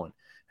someone.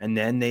 And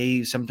then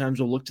they sometimes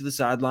will look to the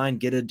sideline,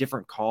 get a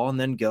different call, and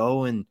then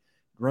go and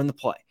run the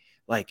play.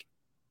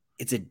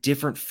 It's a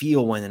different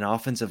feel when an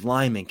offensive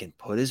lineman can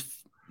put his,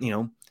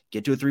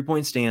 get to a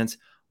 3-point stance,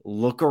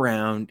 look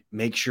around,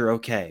 make sure,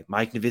 okay,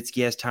 Mike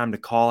Nowitzki has time to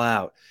call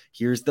out.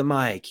 Here's the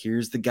mic.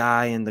 Here's the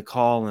guy in the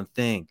call and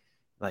thing.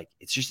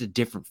 It's just a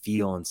different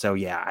feel. And so,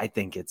 yeah, I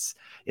think it's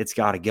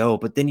got to go.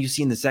 But then you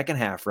see in the second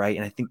half, right?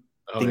 And I think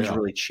things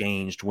really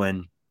changed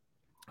when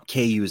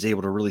KU was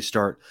able to really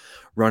start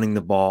running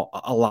the ball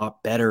a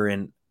lot better.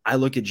 And I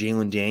look at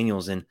Jalen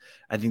Daniels, and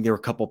I think there were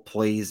a couple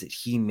plays that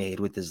he made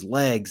with his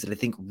legs that I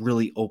think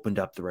really opened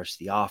up the rest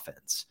of the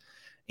offense.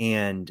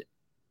 And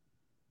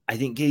I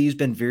think KU's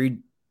been very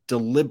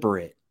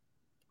deliberate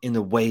in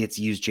the way it's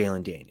used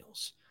Jalen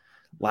Daniels.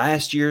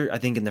 Last year, I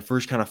think in the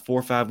first kind of 4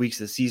 or 5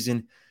 weeks of the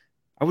season,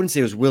 I wouldn't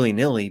say it was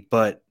willy-nilly,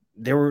 but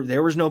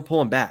there was no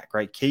pulling back,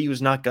 right? KU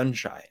was not gun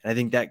shy. And I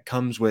think that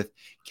comes with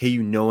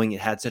KU knowing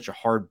it had such a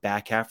hard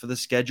back half of the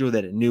schedule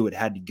that it knew it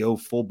had to go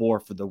full bore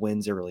for the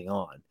wins early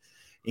on.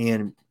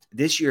 And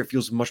this year it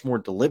feels much more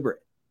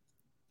deliberate.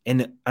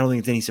 And I don't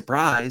think it's any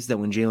surprise that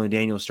when Jalen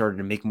Daniels started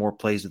to make more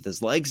plays with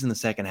his legs in the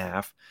second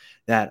half,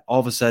 that all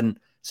of a sudden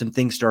some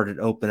things started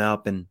to open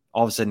up, and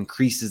all of a sudden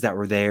creases that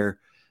were there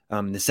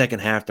in the second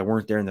half that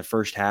weren't there in the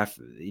first half,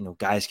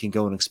 guys can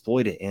go and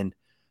exploit it. And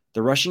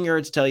the rushing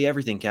yards tell you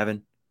everything,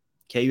 Kevin.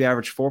 KU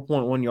averaged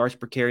 4.1 yards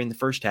per carry in the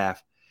first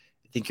half.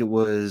 I think it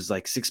was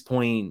like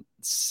 6.8,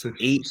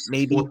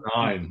 maybe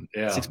 6.9.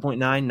 Yeah.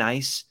 6.9.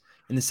 Nice.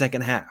 In the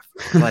second half.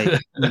 Like,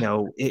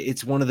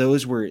 it's one of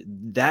those where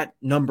that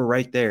number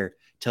right there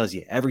tells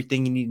you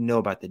everything you need to know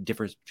about the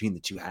difference between the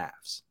two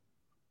halves.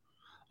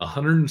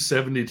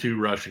 172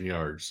 rushing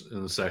yards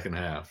in the second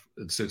half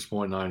at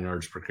 6.9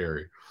 yards per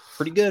carry.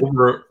 Pretty good.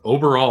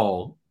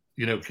 Overall,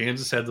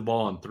 Kansas had the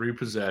ball on 3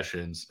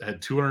 possessions,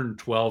 had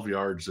 212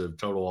 yards of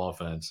total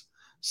offense,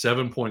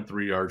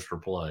 7.3 yards per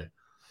play.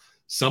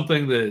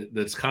 Something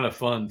that's kind of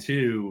fun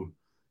too.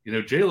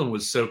 Jalen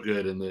was so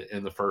good in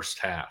the first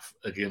half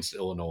against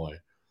Illinois,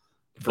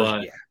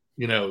 but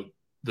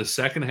the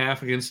second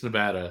half against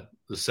Nevada,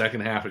 the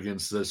second half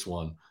against this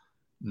one,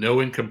 no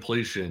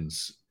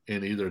incompletions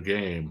in either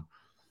game.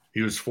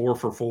 He was 4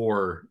 for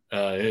 4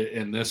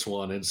 in this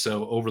one, and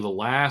so over the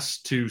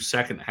last 2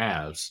 second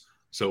halves,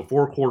 so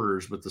 4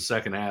 quarters, but the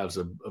second halves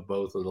of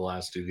both of the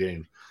last 2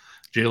 games,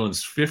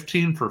 Jalen's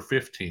 15 for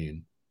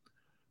 15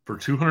 for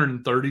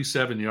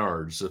 237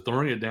 yards, so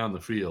throwing it down the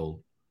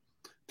field.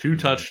 2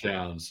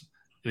 touchdowns,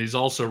 and he's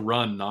also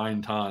run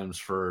 9 times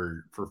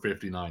for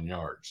 59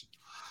 yards.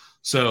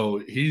 So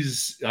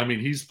he's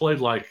played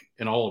like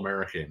an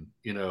All-American,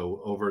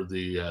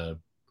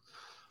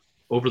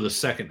 over the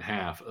second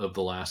half of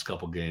the last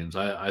couple games.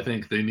 I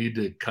think they need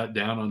to cut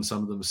down on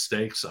some of the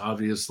mistakes,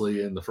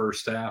 obviously, in the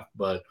first half.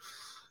 But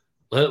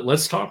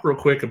let's talk real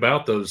quick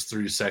about those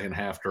 3 second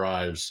half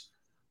drives.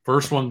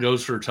 First one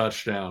goes for a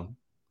touchdown.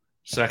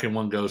 Second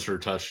one goes for a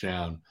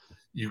touchdown.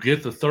 You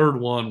get the third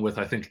one with,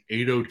 I think,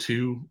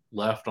 8:02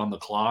 left on the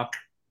clock,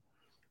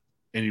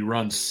 and you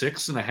run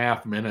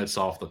 6.5 minutes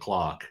off the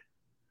clock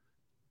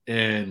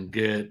and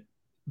get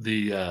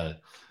the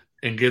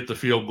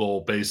field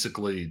goal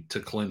basically to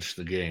clinch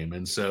the game.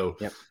 And so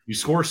you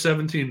score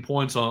 17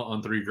 points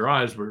on 3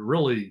 drives, but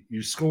really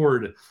you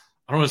scored,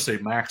 I don't want to say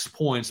max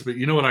points, but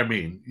you know what I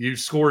mean. You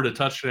scored a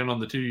touchdown on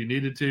the 2 you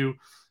needed to,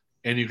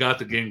 and you got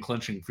the game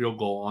clinching field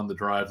goal on the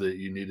drive that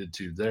you needed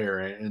to there.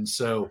 And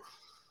so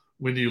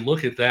when you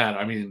look at that,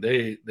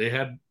 they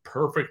had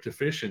perfect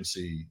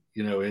efficiency,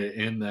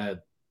 in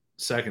that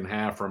second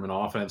half from an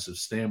offensive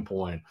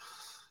standpoint.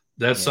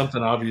 That's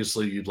something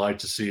obviously you'd like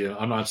to see.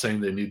 I'm not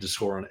saying they need to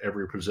score on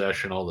every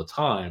possession all the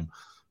time,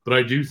 but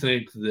I do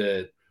think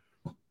that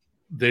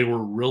they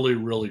were really,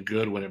 really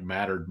good when it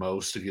mattered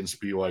most against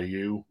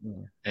BYU.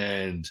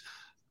 And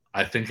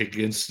I think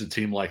against a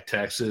team like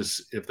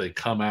Texas, if they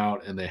come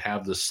out and they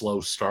have the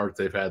slow start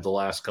they've had the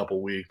last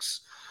couple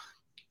weeks,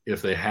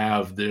 if they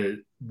have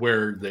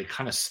where they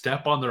kind of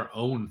step on their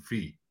own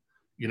feet,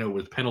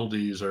 with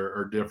penalties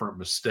or different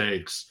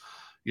mistakes,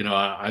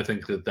 I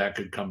think that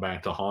could come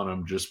back to haunt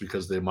them, just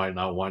because they might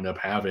not wind up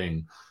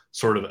having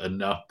sort of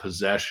enough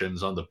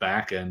possessions on the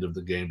back end of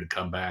the game to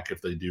come back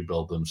if they do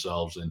build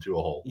themselves into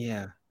a hole.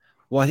 Yeah.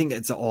 Well, I think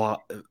it's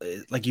all,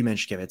 like you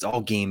mentioned, Kevin, it's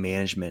all game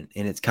management,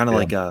 and it's kind of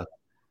like a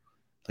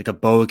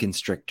boa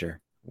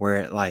constrictor, where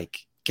it like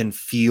can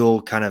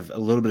feel kind of a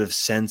little bit of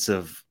sense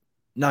of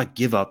not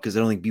give up, because I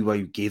don't think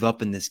BYU gave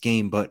up in this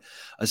game, but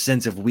a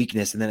sense of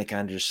weakness, and then it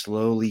kind of just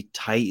slowly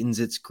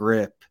tightens its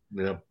grip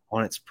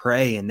on its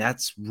prey. And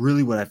that's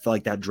really what I felt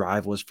like that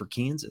drive was for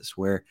Kansas,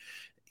 where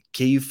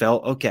KU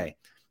felt, okay,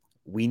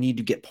 we need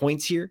to get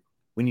points here.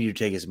 We need to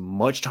take as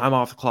much time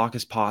off the clock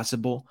as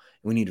possible.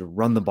 And we need to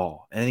run the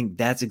ball. And I think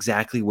that's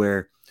exactly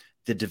where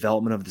the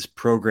development of this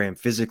program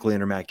physically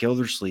under Matt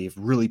Gildersleeve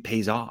really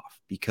pays off,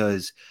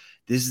 because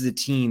this is a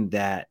team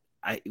that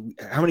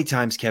how many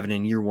times, Kevin,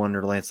 in year 1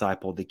 or Lance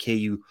Leipold, did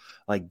KU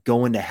like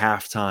go into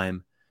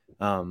halftime?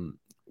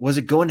 Was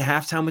it going to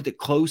halftime with it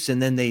close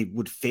and then they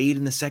would fade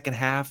in the second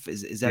half?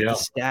 Is that the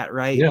stat,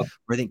 right? Yeah.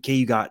 Where I think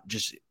KU got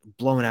just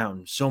blown out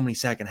in so many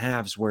second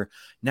halves, where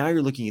now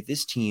you're looking at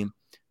this team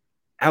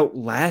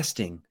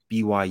outlasting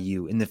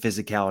BYU in the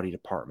physicality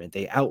department.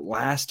 They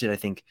outlasted, I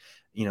think,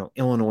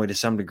 Illinois to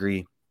some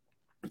degree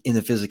in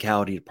the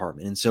physicality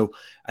department. And so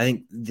I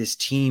think this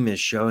team is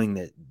showing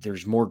that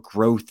there's more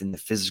growth in the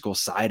physical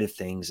side of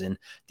things, and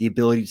the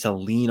ability to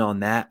lean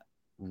on that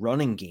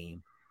running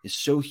game is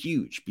so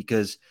huge,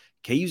 because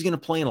KU is going to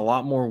play in a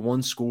lot more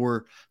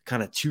 1-score,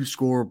 kind of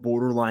 2-score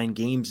borderline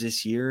games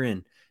this year.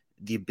 And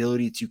the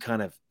ability to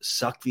kind of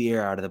suck the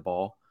air out of the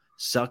ball,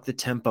 suck the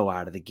tempo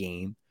out of the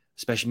game,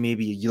 especially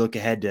maybe you look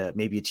ahead to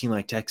maybe a team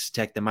like Texas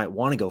Tech that might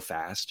want to go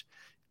fast.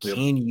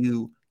 Can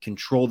you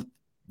control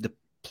the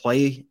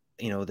play,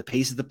 the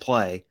pace of the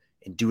play,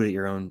 and do it at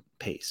your own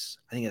pace?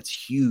 I think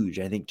that's huge.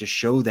 I think to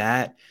show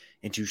that,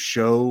 and to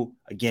show,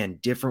 again,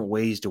 different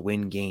ways to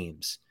win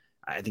games,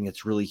 I think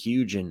it's really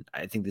huge. And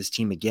I think this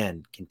team,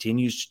 again,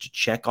 continues to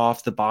check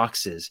off the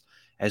boxes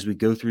as we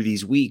go through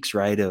these weeks,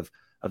 right, of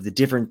the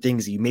different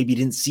things that you maybe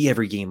didn't see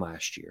every game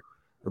last year,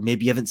 or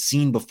maybe you haven't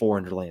seen before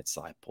under Lance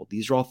Leipold.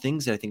 These are all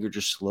things that I think are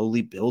just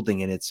slowly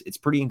building, and it's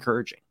pretty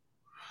encouraging.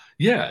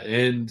 Yeah,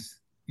 and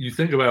you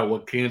think about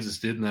what Kansas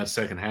did in that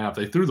second half.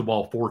 They threw the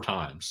ball 4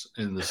 times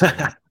in the second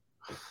half.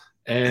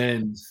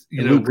 And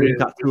Luke Green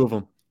got 2 of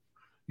them.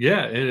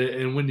 Yeah,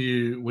 and when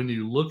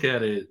you look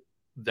at it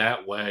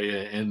that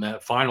way, and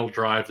that final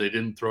drive, they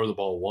didn't throw the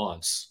ball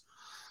once.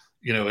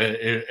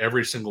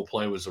 Every single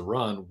play was a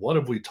run. What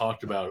have we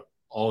talked about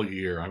all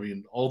year? I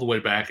mean, all the way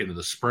back into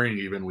the spring,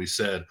 even we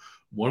said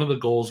one of the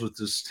goals with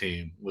this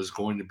team was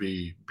going to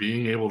be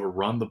being able to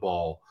run the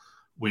ball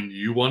when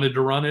you wanted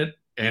to run it,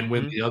 and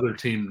when the other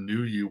team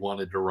knew you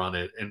wanted to run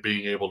it, and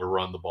being able to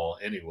run the ball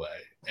anyway.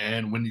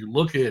 And when you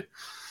look at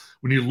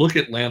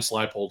Lance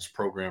Leipold's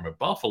program at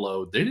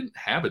Buffalo, they didn't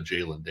have a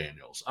Jalen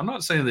Daniels. I'm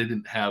not saying they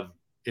didn't have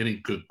any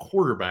good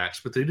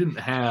quarterbacks, but they didn't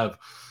have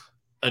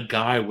a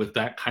guy with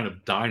that kind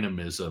of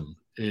dynamism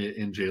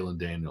in Jalen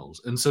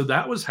Daniels. And so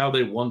that was how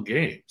they won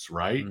games,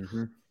 right?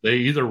 Mm-hmm. They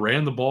either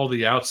ran the ball to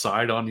the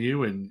outside on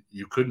you and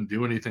you couldn't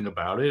do anything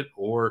about it,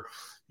 or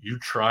you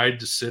tried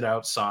to sit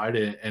outside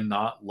and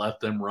not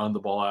let them run the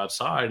ball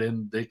outside,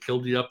 and they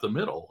killed you up the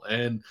middle.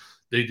 And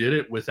they did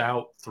it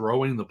without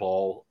throwing the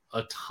ball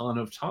a ton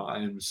of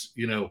times.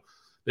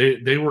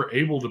 They were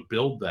able to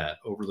build that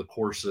over the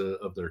course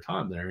of their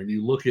time there. And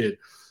you look at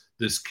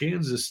this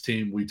Kansas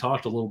team, we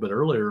talked a little bit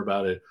earlier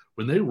about it.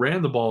 When they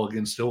ran the ball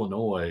against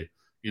Illinois,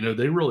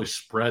 they really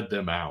spread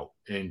them out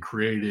and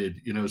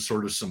created,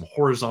 sort of some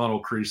horizontal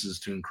creases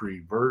to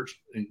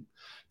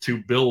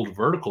build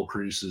vertical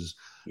creases.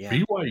 Yeah.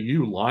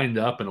 BYU lined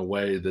up in a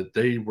way that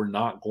they were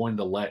not going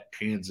to let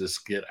Kansas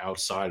get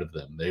outside of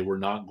them. They were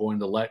not going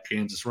to let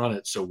Kansas run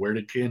it. So where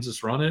did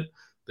Kansas run it?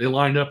 They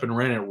lined up and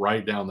ran it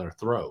right down their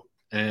throat.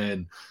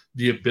 And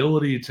the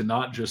ability to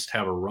not just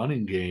have a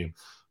running game,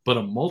 but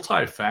a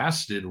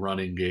multifaceted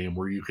running game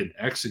where you can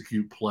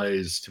execute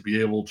plays to be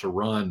able to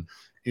run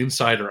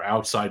inside or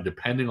outside,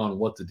 depending on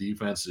what the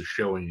defense is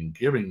showing and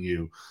giving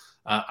you.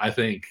 I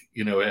think,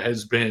 it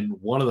has been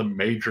one of the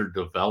major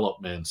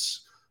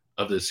developments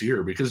of this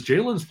year, because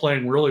Jalen's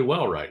playing really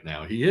well right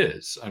now. He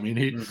is. I mean,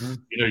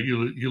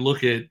 you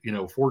look at,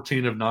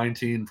 14 of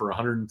 19 for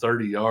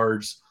 130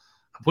 yards,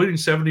 completing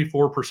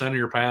 74% of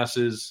your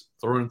passes,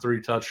 throwing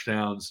 3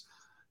 touchdowns.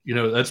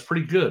 That's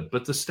pretty good,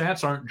 but the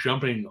stats aren't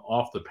jumping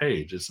off the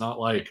page. It's not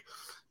like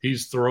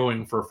he's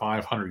throwing for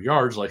 500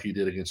 yards like he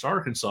did against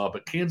Arkansas,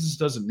 but Kansas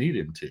doesn't need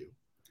him to.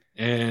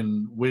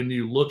 And when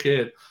you look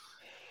at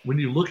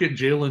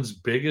Jalen's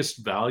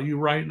biggest value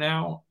right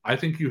now, I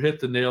think you hit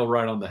the nail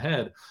right on the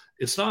head.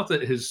 It's not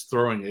that his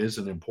throwing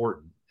isn't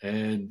important.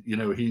 And,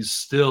 he's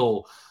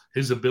still,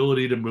 his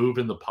ability to move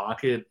in the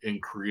pocket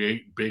and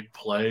create big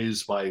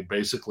plays by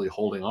basically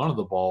holding onto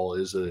the ball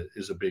is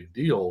a big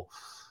deal.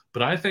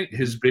 But I think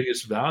his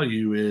biggest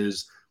value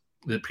is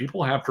that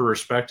people have to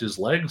respect his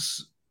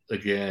legs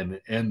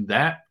again. And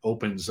that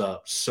opens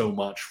up so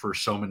much for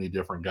so many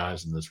different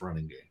guys in this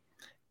running game.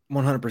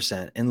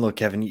 100%. And look,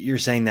 Kevin, you're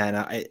saying that,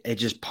 and it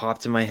just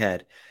popped in my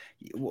head.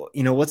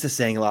 What's the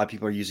saying a lot of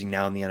people are using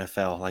now in the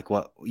NFL? Like,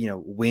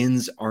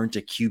 wins aren't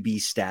a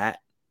QB stat.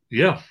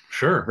 Yeah,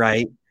 sure.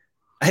 Right.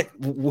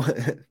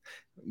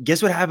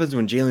 Guess what happens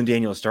when Jalen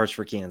Daniels starts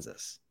for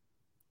Kansas?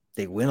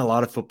 They win a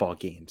lot of football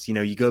games.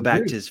 You go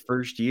back to his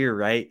first year,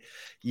 right?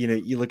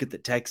 You look at the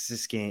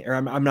Texas game, or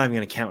I'm not even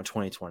going to count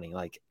 2020,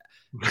 like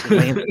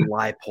Lance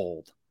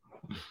Leipold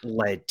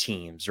led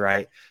teams,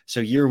 right? So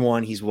year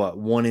one, he's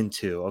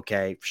 1-2.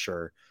 Okay,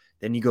 sure.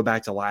 Then you go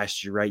back to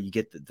last year, right? You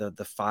get the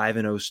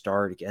 5-0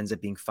 start. It ends up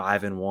being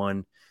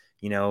 5-1.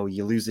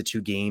 You lose the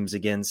 2 games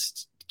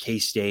against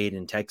K-State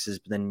and Texas,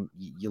 but then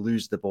you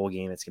lose the bowl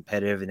game. It's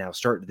competitive. And now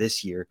start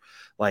this year,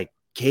 like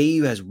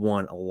KU has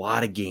won a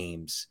lot of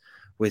games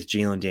with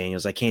Jalen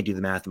Daniels. I can't do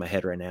the math in my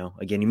head right now.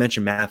 Again, you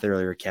mentioned math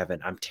earlier,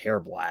 Kevin. I'm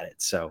terrible at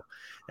it. So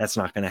that's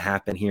not going to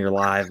happen here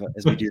live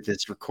as we do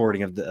this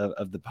recording of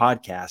the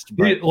podcast.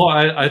 But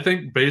I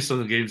think based on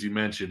the games you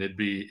mentioned, it'd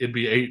be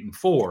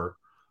 8-4.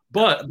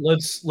 But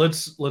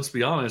let's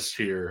be honest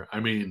here. I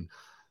mean,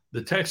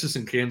 the Texas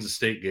and Kansas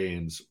State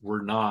games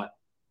were not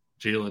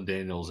Jalen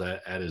Daniels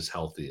at his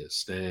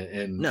healthiest,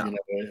 and no.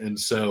 And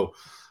so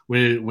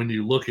when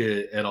you look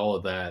at all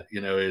of that,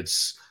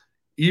 it's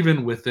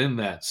even within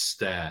that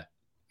stat,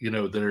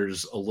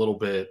 there's a little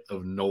bit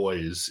of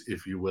noise,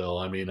 if you will.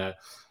 I mean, I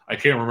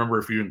can't remember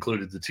if you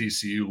included the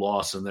TCU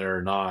loss in there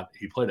or not.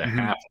 He played a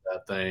half of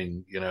that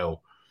thing.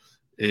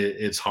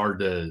 It's hard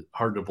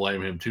to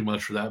blame him too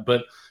much for that.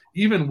 But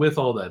even with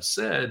all that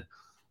said,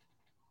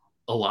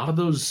 a lot of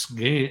those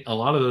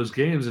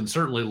games, and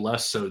certainly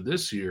less so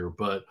this year,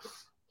 but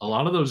a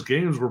lot of those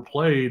games were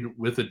played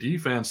with a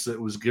defense that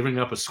was giving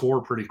up a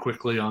score pretty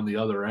quickly on the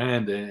other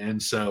end.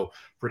 And so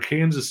for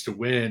Kansas to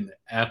win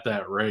at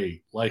that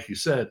rate, like you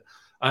said,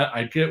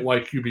 I get why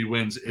QB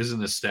wins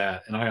isn't a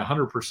stat, and I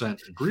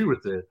 100% agree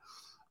with it.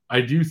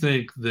 I do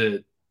think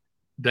that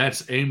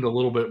that's aimed a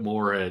little bit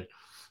more at,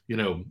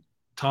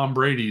 Tom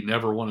Brady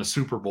never won a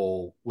Super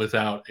Bowl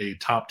without a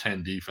top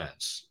 10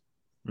 defense.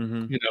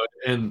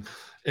 And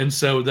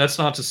so that's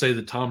not to say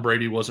that Tom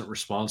Brady wasn't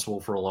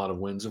responsible for a lot of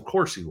wins. Of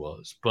course he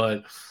was,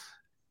 but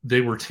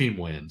they were team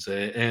wins,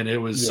 and it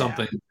was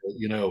something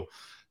that,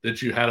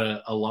 that you had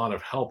a lot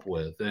of help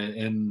with.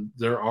 And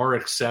there are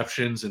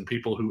exceptions and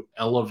people who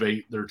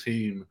elevate their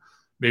team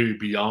maybe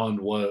beyond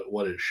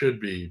what it should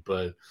be.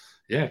 But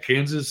yeah,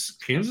 Kansas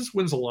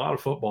wins a lot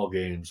of football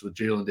games with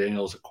Jalen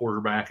Daniels at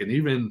quarterback, and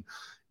even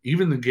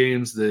the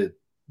games that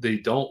they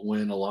don't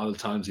win, a lot of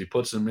times he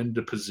puts them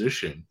into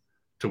position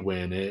to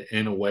win it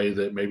in a way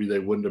that maybe they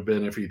wouldn't have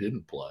been if he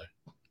didn't play.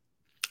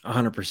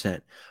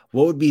 100%.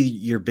 What would be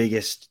your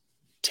biggest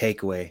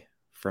takeaway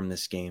from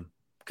this game?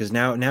 Because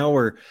now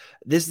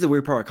this is the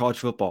weird part of college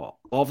football.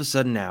 All of a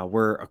sudden now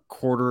we're a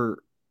third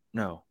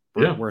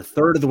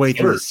of the way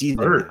through the season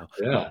now.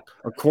 Yeah.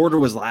 A quarter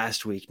was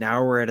last week.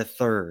 Now we're at a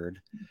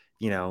third.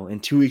 In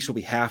 2 weeks we'll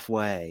be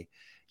halfway.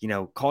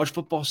 College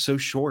football is so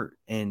short,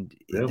 and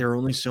there are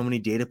only so many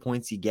data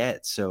points you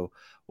get. So,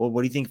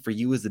 what do you think for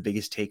you is the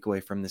biggest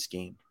takeaway from this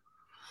game?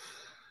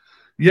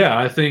 Yeah,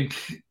 I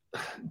think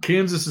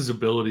Kansas's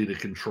ability to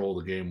control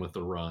the game with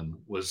the run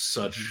was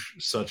such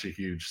a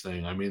huge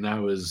thing. I mean,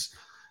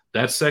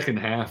 that second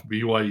half,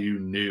 BYU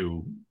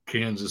knew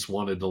Kansas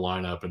wanted to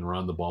line up and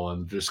run the ball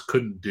and just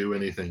couldn't do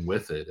anything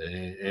with it.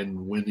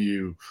 And when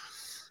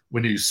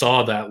you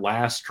saw that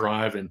last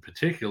drive in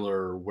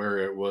particular, where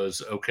it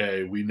was,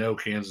 okay, we know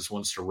Kansas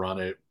wants to run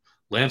it.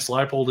 Lance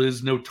Leipold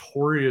is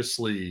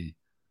notoriously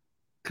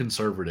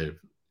conservative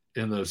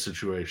in those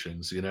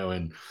situations,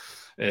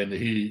 and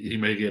he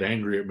may get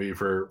angry at me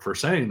for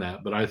saying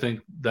that, but I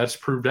think that's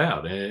proved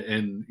out.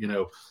 And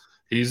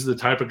he's the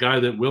type of guy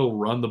that will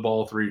run the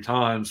ball 3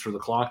 times for the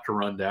clock to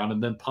run down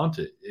and then punt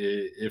it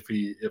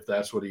if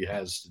that's what he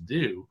has to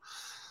do.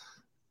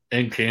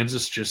 And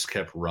Kansas just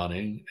kept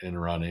running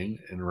and running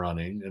and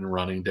running and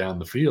running down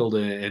the field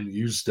and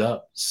used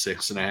up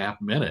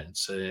 6.5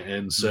 minutes.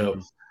 And so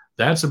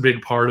that's a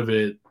big part of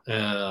it.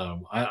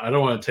 I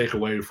don't want to take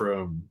away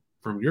from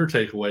your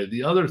takeaway.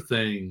 The other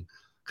thing,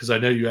 because I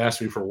know you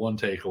asked me for one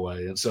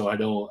takeaway, and so I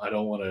don't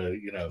want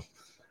to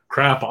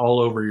crap all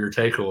over your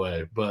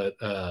takeaway, but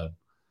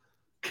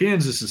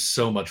Kansas is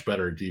so much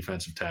better at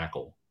defensive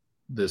tackle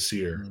this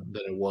year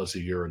than it was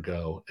a year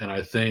ago. And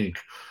I think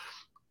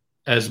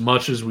as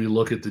much as we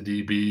look at the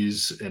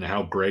DBs and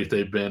how great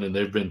they've been, and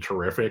they've been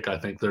terrific, I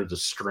think they're the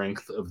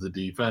strength of the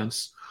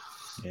defense.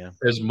 Yeah.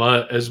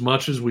 As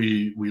much as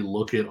we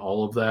look at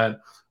all of that,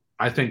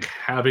 I think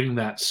having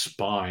that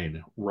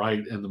spine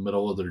right in the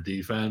middle of their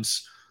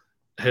defense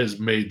has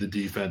made the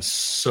defense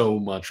so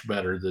much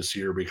better this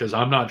year, because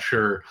I'm not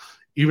sure,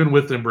 even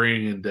with them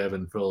bringing in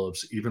Devin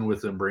Phillips, even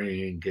with them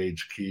bringing in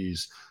Gage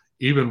Keys,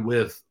 even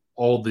with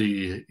all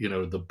the,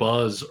 the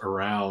buzz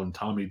around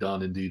Tommy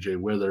Dunn and DJ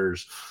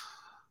Withers,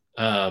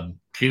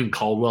 Keenan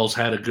Caldwell's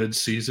had a good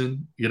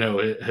season,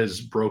 it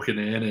has broken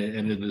in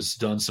and it has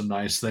done some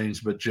nice things,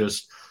 but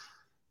just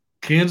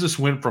Kansas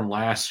went from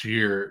last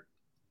year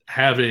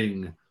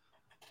having,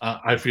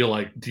 I feel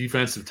like,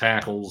 defensive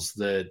tackles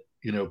that,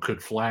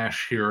 could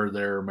flash here or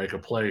there, make a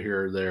play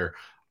here or there.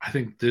 I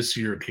think this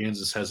year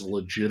Kansas has a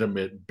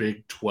legitimate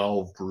Big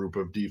 12 group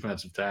of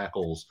defensive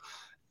tackles,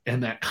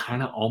 and that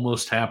kind of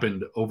almost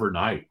happened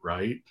overnight,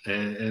 right?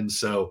 And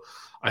so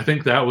I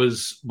think that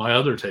was my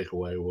other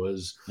takeaway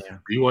was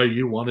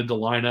BYU wanted to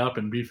line up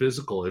and be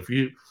physical.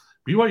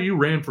 BYU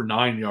ran for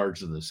 9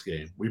 yards in this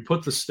game. We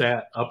put the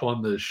stat up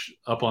on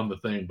the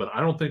thing, but I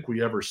don't think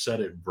we ever said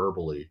it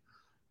verbally.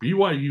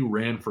 BYU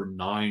ran for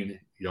 9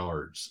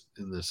 yards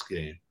in this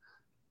game.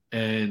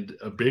 And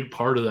a big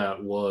part of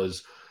that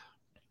was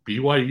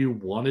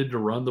BYU wanted to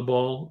run the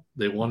ball.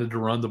 They wanted to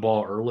run the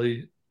ball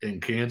early,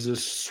 and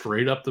Kansas,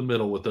 straight up the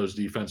middle with those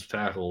defensive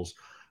tackles,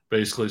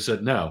 basically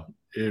said, no,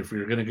 if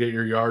you're going to get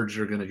your yards,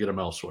 you're going to get them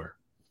elsewhere.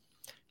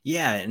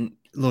 Yeah, and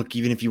look,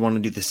 even if you want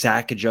to do the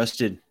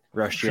sack-adjusted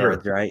rush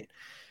yards, right,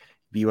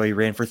 BYU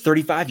ran for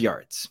 35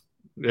 yards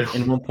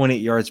and 1.8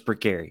 yards per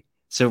carry.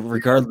 So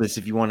regardless,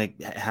 if you want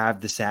to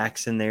have the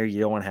sacks in there, you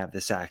don't want to have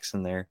the sacks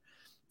in there.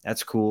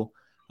 That's cool.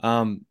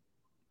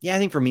 I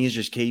think for me, it's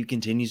just KU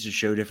continues to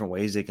show different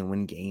ways they can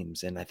win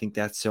games. And I think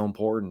that's so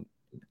important,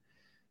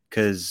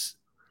 because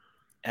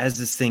as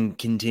this thing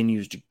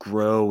continues to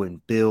grow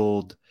and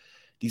build,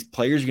 these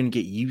players are going to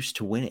get used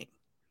to winning.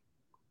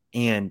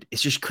 And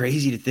it's just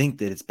crazy to think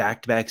that it's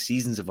back-to-back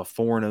seasons of a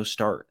 4-0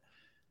 start.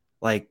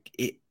 Like,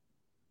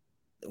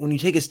 when you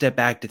take a step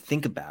back to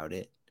think about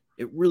it,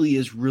 it really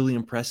is really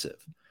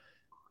impressive.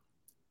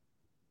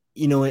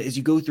 As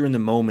you go through in the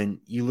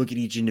moment, you look at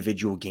each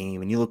individual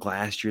game, and you look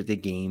last year at the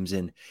games,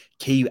 and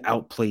KU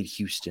outplayed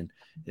Houston.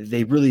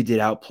 They really did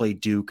outplay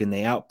Duke, and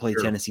they outplayed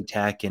Tennessee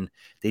Tech, and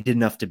they did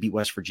enough to beat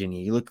West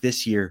Virginia. You look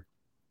this year,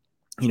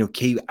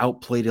 KU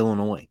outplayed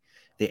Illinois.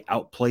 They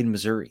outplayed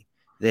Missouri.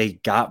 They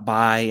got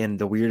by in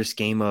the weirdest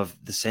game of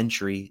the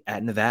century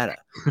at Nevada.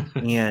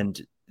 And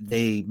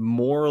they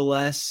more or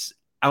less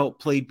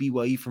outplayed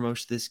BYU for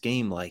most of this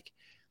game. Like,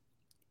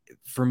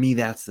 for me,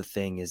 that's the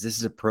thing, is this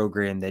is a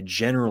program that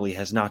generally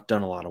has not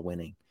done a lot of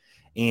winning.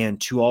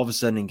 And to all of a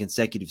sudden in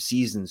consecutive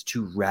seasons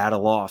to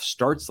rattle off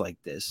starts like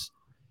this,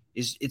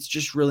 it's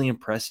just really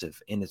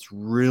impressive. And it's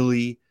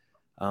really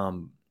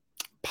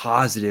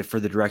positive for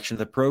the direction of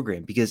the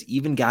program, because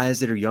even guys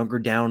that are younger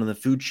down in the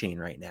food chain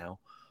right now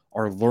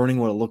are learning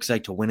what it looks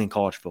like to win in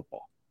college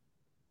football.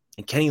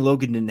 And Kenny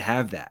Logan didn't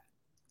have that,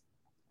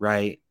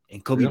 right?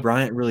 And Kobe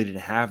Bryant really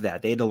didn't have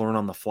that. They had to learn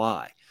on the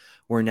fly,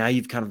 where now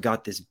you've kind of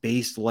got this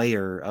base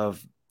layer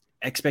of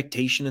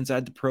expectation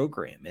inside the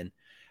program. And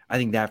I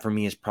think that for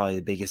me is probably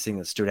the biggest thing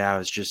that stood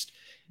out, is just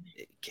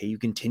KU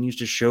continues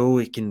to show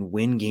it can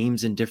win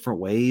games in different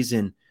ways.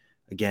 And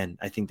again,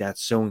 I think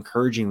that's so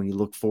encouraging when you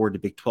look forward to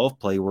Big 12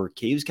 play, where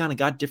KU's kind of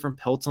got different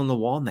pelts on the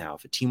wall now.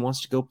 If a team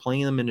wants to go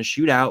play them in a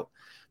shootout,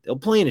 they'll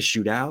play in a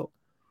shootout.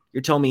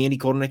 You're telling me Andy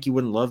Kotelnicki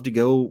wouldn't love to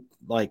go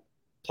like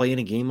play in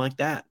a game like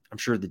that? I'm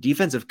sure the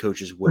defensive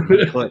coaches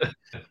wouldn't, but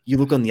you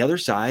look on the other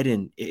side,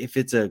 and if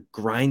it's a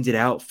grinded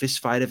out fist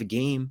fight of a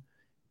game,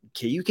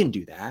 KU can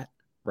do that,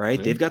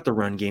 right? They've got the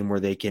run game where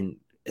they can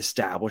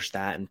establish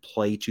that and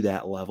play to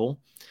that level.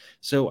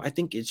 So I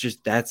think it's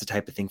just, that's the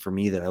type of thing for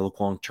me that I look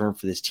long-term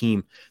for this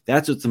team.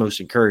 That's what's the most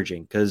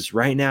encouraging, because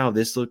right now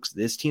this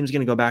team's going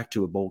to go back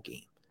to a bowl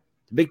game.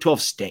 The Big 12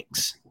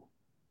 stinks.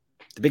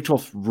 The Big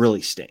 12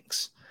 really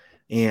stinks.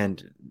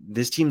 And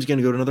this team's going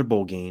to go to another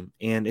bowl game,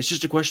 and it's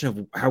just a question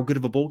of how good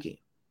of a bowl game.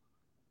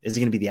 Is it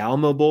going to be the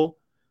Alamo Bowl?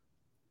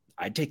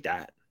 I'd take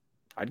that.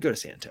 I'd go to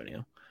San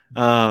Antonio.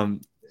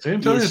 San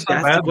Antonio's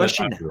not bad.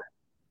 Question now.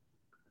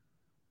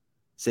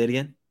 Say it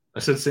again. I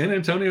said San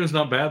Antonio is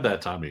not bad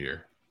that time of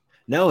year.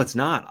 No, it's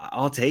not.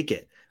 I'll take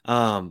it.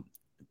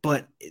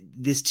 But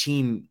this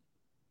team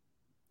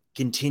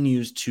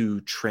continues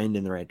to trend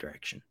in the right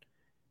direction,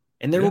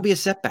 and there will be a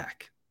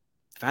setback.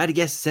 If I had to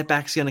guess,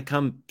 setback's going to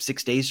come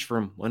 6 days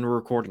from when we're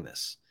recording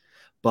this.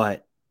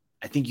 But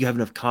I think you have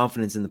enough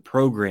confidence in the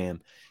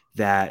program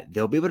that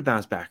they'll be able to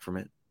bounce back from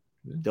it.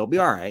 They'll be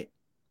all right,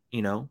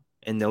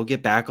 and they'll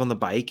get back on the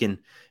bike and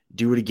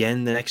do it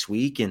again the next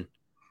week and,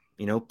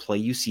 play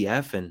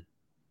UCF and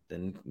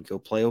then go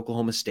play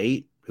Oklahoma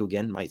State, who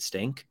again might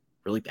stink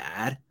really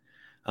bad.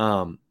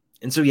 And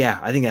so,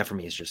 I think that for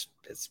me is just,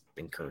 it's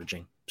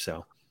encouraging.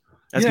 So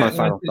that's my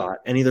final thought.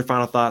 Any other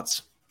final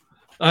thoughts?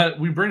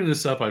 We bring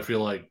this up, I feel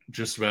like,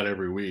 just about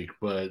every week,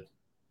 but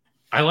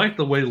I like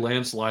the way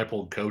Lance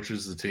Leipold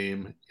coaches the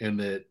team, in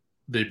that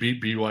they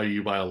beat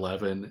BYU by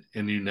 11,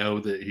 and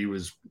that he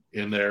was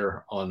in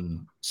there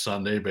on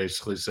Sunday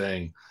basically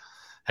saying,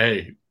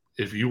 hey,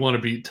 if you want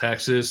to beat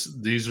Texas,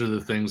 these are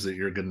the things that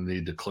you're going to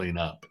need to clean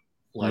up.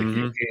 Like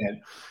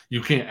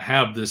you can't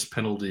have this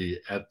penalty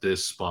at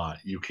this spot.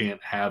 You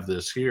can't have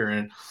this here.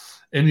 And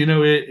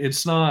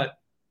it's not,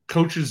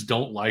 coaches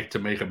don't like to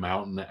make a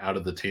mountain out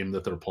of the team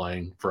that they're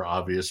playing for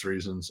obvious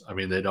reasons. I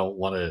mean, they don't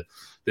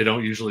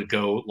usually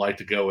like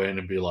to go in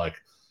and be like,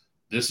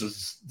 this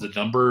is the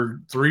number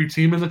 3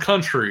 team in the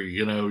country.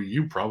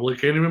 You probably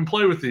can't even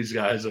play with these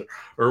guys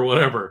or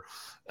whatever.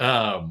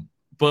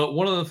 But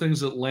one of the things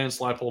that Lance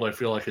Leipold, I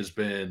feel like, has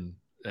been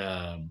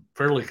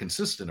fairly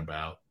consistent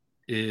about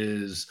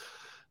is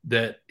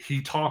that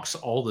he talks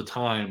all the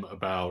time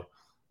about,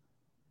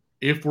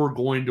 if we're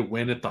going to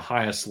win at the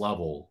highest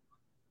level,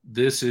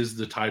 this is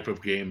the type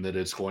of game that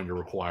it's going to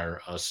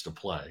require us to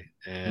play.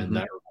 And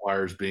that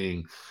requires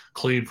being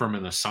clean from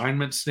an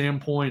assignment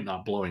standpoint,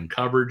 not blowing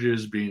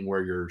coverages, being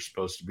where you're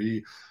supposed to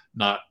be,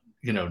 not,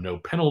 no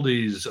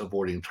penalties,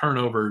 avoiding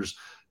turnovers,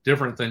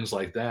 different things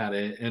like that.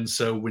 And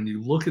so when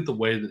you look at the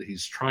way that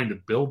he's trying to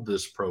build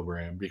this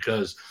program,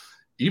 because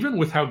even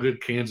with how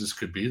good Kansas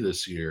could be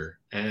this year,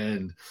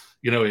 and,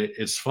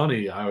 it's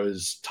funny, I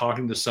was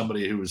talking to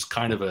somebody who was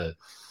kind of a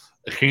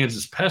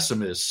Kansas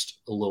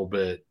pessimist a little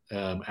bit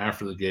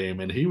after the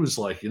game, and he was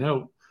like,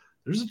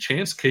 there's a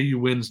chance KU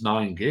wins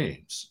 9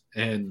 games,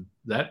 and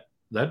that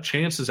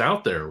chance is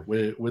out there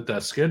with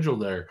that schedule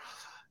there.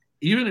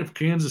 Even if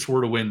Kansas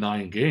were to win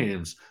 9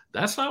 games,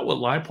 that's not what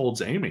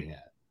Leipold's aiming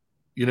at,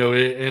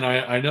 and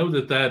I know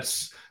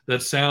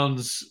that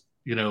sounds,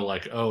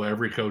 like, oh,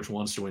 every coach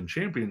wants to win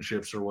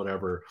championships or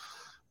whatever,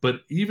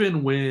 but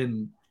even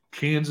when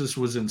Kansas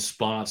was in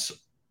spots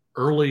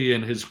early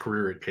in his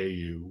career at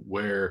KU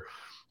where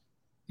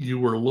you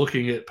were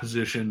looking at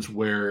positions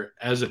where,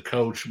 as a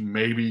coach,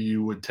 maybe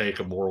you would take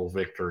a moral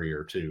victory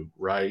or two,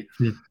 right?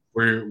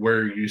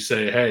 Where you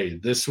say, hey,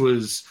 this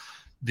was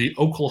the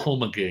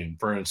Oklahoma game,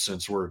 for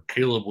instance, where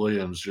Caleb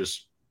Williams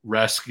just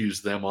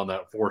rescues them on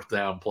that 4th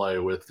down play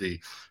with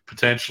the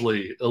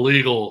potentially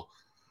illegal,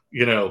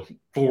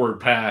 forward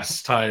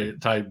pass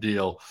type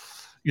deal.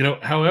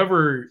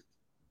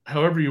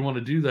 However you want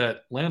to do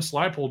that, Lance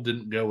Leipold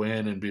didn't go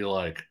in and be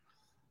like,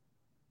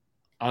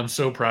 I'm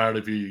so proud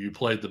of you. You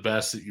played the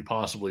best that you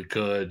possibly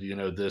could.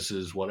 This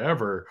is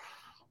whatever.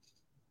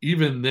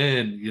 Even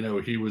then,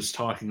 he was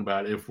talking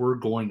about, if we're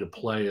going to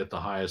play at the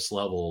highest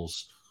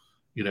levels,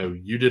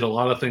 you did a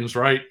lot of things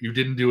right. You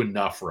didn't do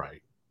enough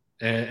right.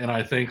 And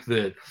I think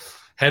that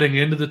heading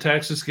into the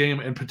Texas game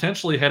and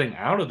potentially heading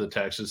out of the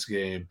Texas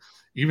game,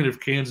 even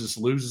if Kansas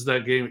loses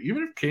that game,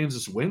 even if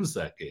Kansas wins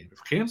that game, if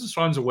Kansas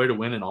finds a way to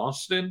win in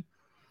Austin,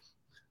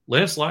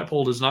 Lance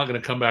Leipold is not going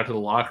to come back to the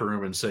locker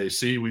room and say,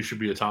 see, we should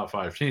be a top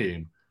 5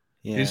 team.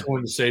 Yeah. He's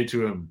going to say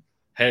to him,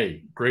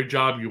 hey, great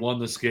job. You won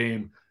this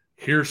game.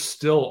 Here's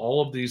still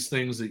all of these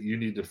things that you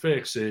need to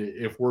fix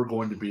if we're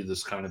going to be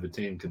this kind of a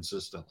team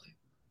consistently.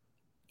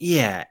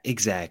 Yeah,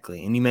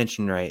 exactly. And you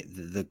mentioned, right,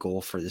 the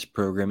goal for this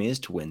program is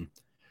to win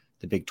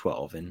the Big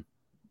 12. And,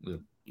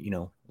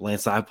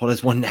 Lance Leipold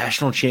has won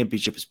national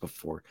championships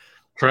before.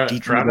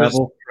 Deep in the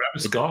level.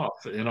 Travis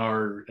Goff in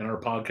our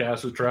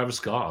podcast with Travis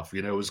Goff,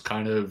 was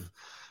kind of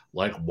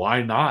like,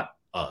 why not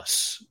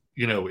us,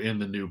 in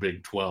the new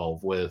Big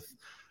 12 with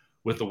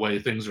the way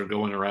things are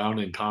going around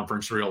in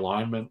conference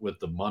realignment, with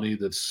the money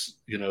that's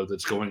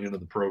going into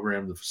the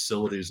program, the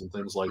facilities and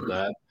things like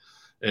that.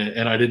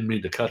 And I didn't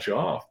mean to cut you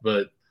off,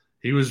 but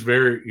he was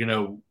very,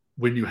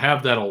 when you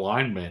have that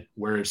alignment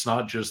where it's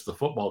not just the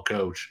football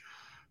coach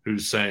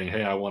who's saying,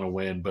 hey, I want to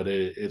win, but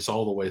it's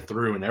all the way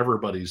through and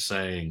everybody's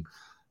saying,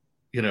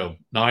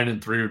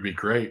 9-3 would be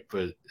great,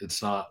 but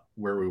it's not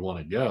where we want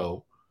to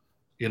go.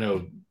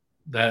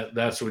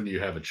 That's when you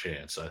have a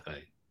chance, I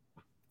think.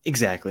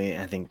 Exactly.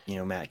 I think,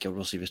 Matt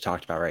Gildersleeve has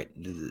talked about, right,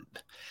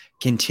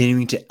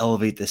 continuing to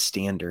elevate the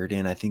standard.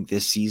 And I think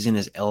this season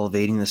is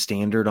elevating the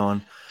standard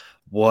on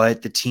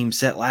what the team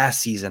set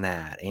last season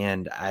at.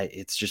 And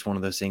it's just one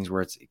of those things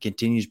where it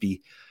continues to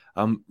be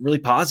really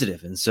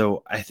positive. And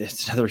so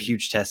it's another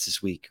huge test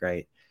this week,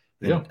 right?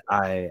 And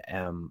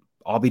yeah.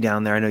 I'll be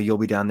down there. I know you'll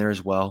be down there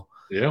as well.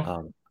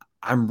 Yeah.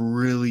 I'm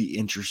really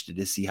interested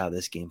to see how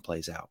this game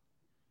plays out,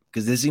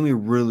 because this is going to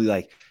be really,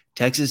 like,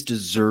 Texas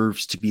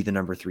deserves to be the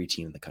number 3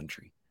 team in the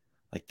country.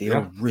 Like, they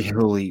are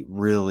really,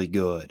 really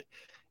good.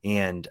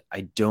 And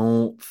I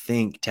don't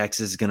think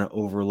Texas is going to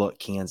overlook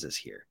Kansas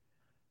here.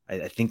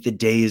 I think the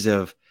days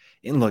of,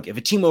 and look, if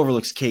a team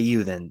overlooks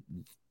KU, then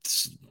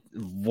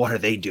what are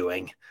they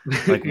doing?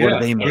 Like, what are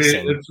they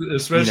missing? I mean,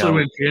 especially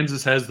when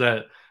Kansas has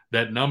that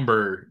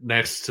number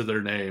next to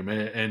their name.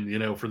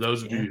 And for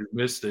those of you who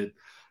missed it,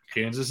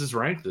 Kansas is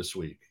ranked this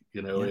week,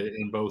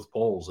 in both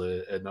polls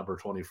at number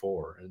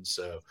 24. And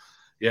so,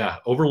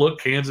 overlook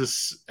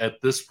Kansas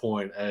at this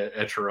point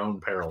at your own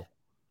peril.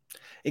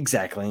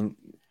 Exactly. And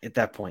at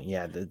that point,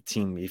 the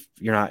team, if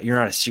you're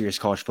not a serious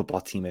college football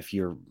team if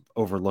you're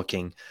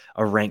overlooking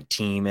a ranked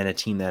team and a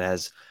team that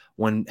has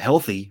won a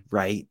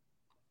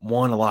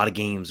lot of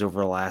games over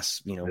the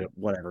last,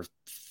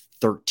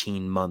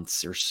 13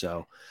 months or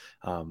so.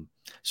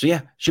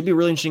 Should be a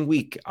really interesting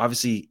week.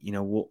 Obviously,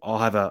 I'll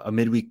have a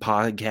midweek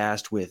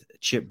podcast with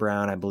Chip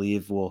Brown. I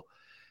believe we'll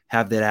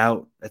have that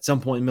out at some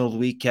point in the middle of the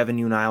week. Kevin,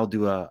 you and I will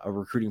do a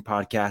recruiting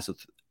podcast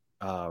with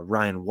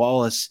Ryan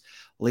Wallace.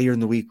 Later in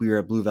the week, we were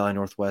at Blue Valley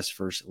Northwest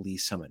versus Lee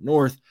Summit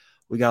North.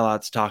 We got a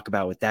lot to talk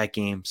about with that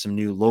game, some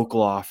new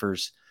local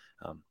offers,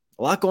 a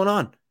lot going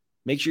on.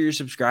 Make sure you're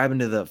subscribing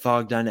to the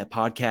Fog.net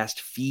podcast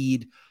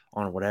feed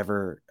on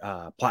whatever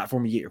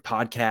platform you get your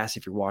podcast.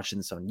 If you're watching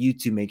this on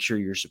YouTube, make sure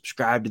you're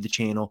subscribed to the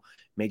channel.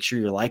 Make sure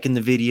you're liking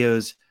the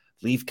videos.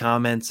 Leave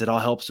comments. It all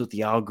helps with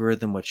the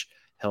algorithm, which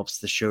helps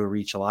the show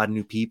reach a lot of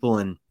new people.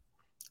 And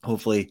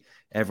hopefully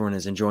everyone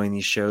is enjoying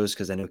these shows,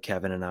 because I know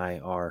Kevin and I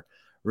are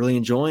really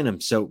enjoying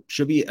them. So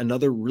should be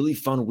another really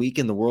fun week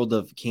in the world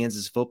of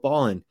Kansas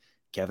football. And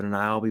Kevin and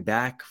I will be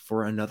back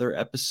for another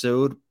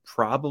episode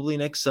probably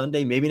next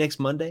Sunday, maybe next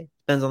Monday.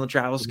 Depends on the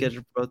travel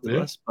schedule for both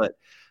of us. But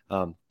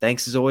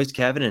thanks as always,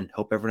 Kevin, and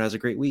hope everyone has a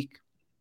great week.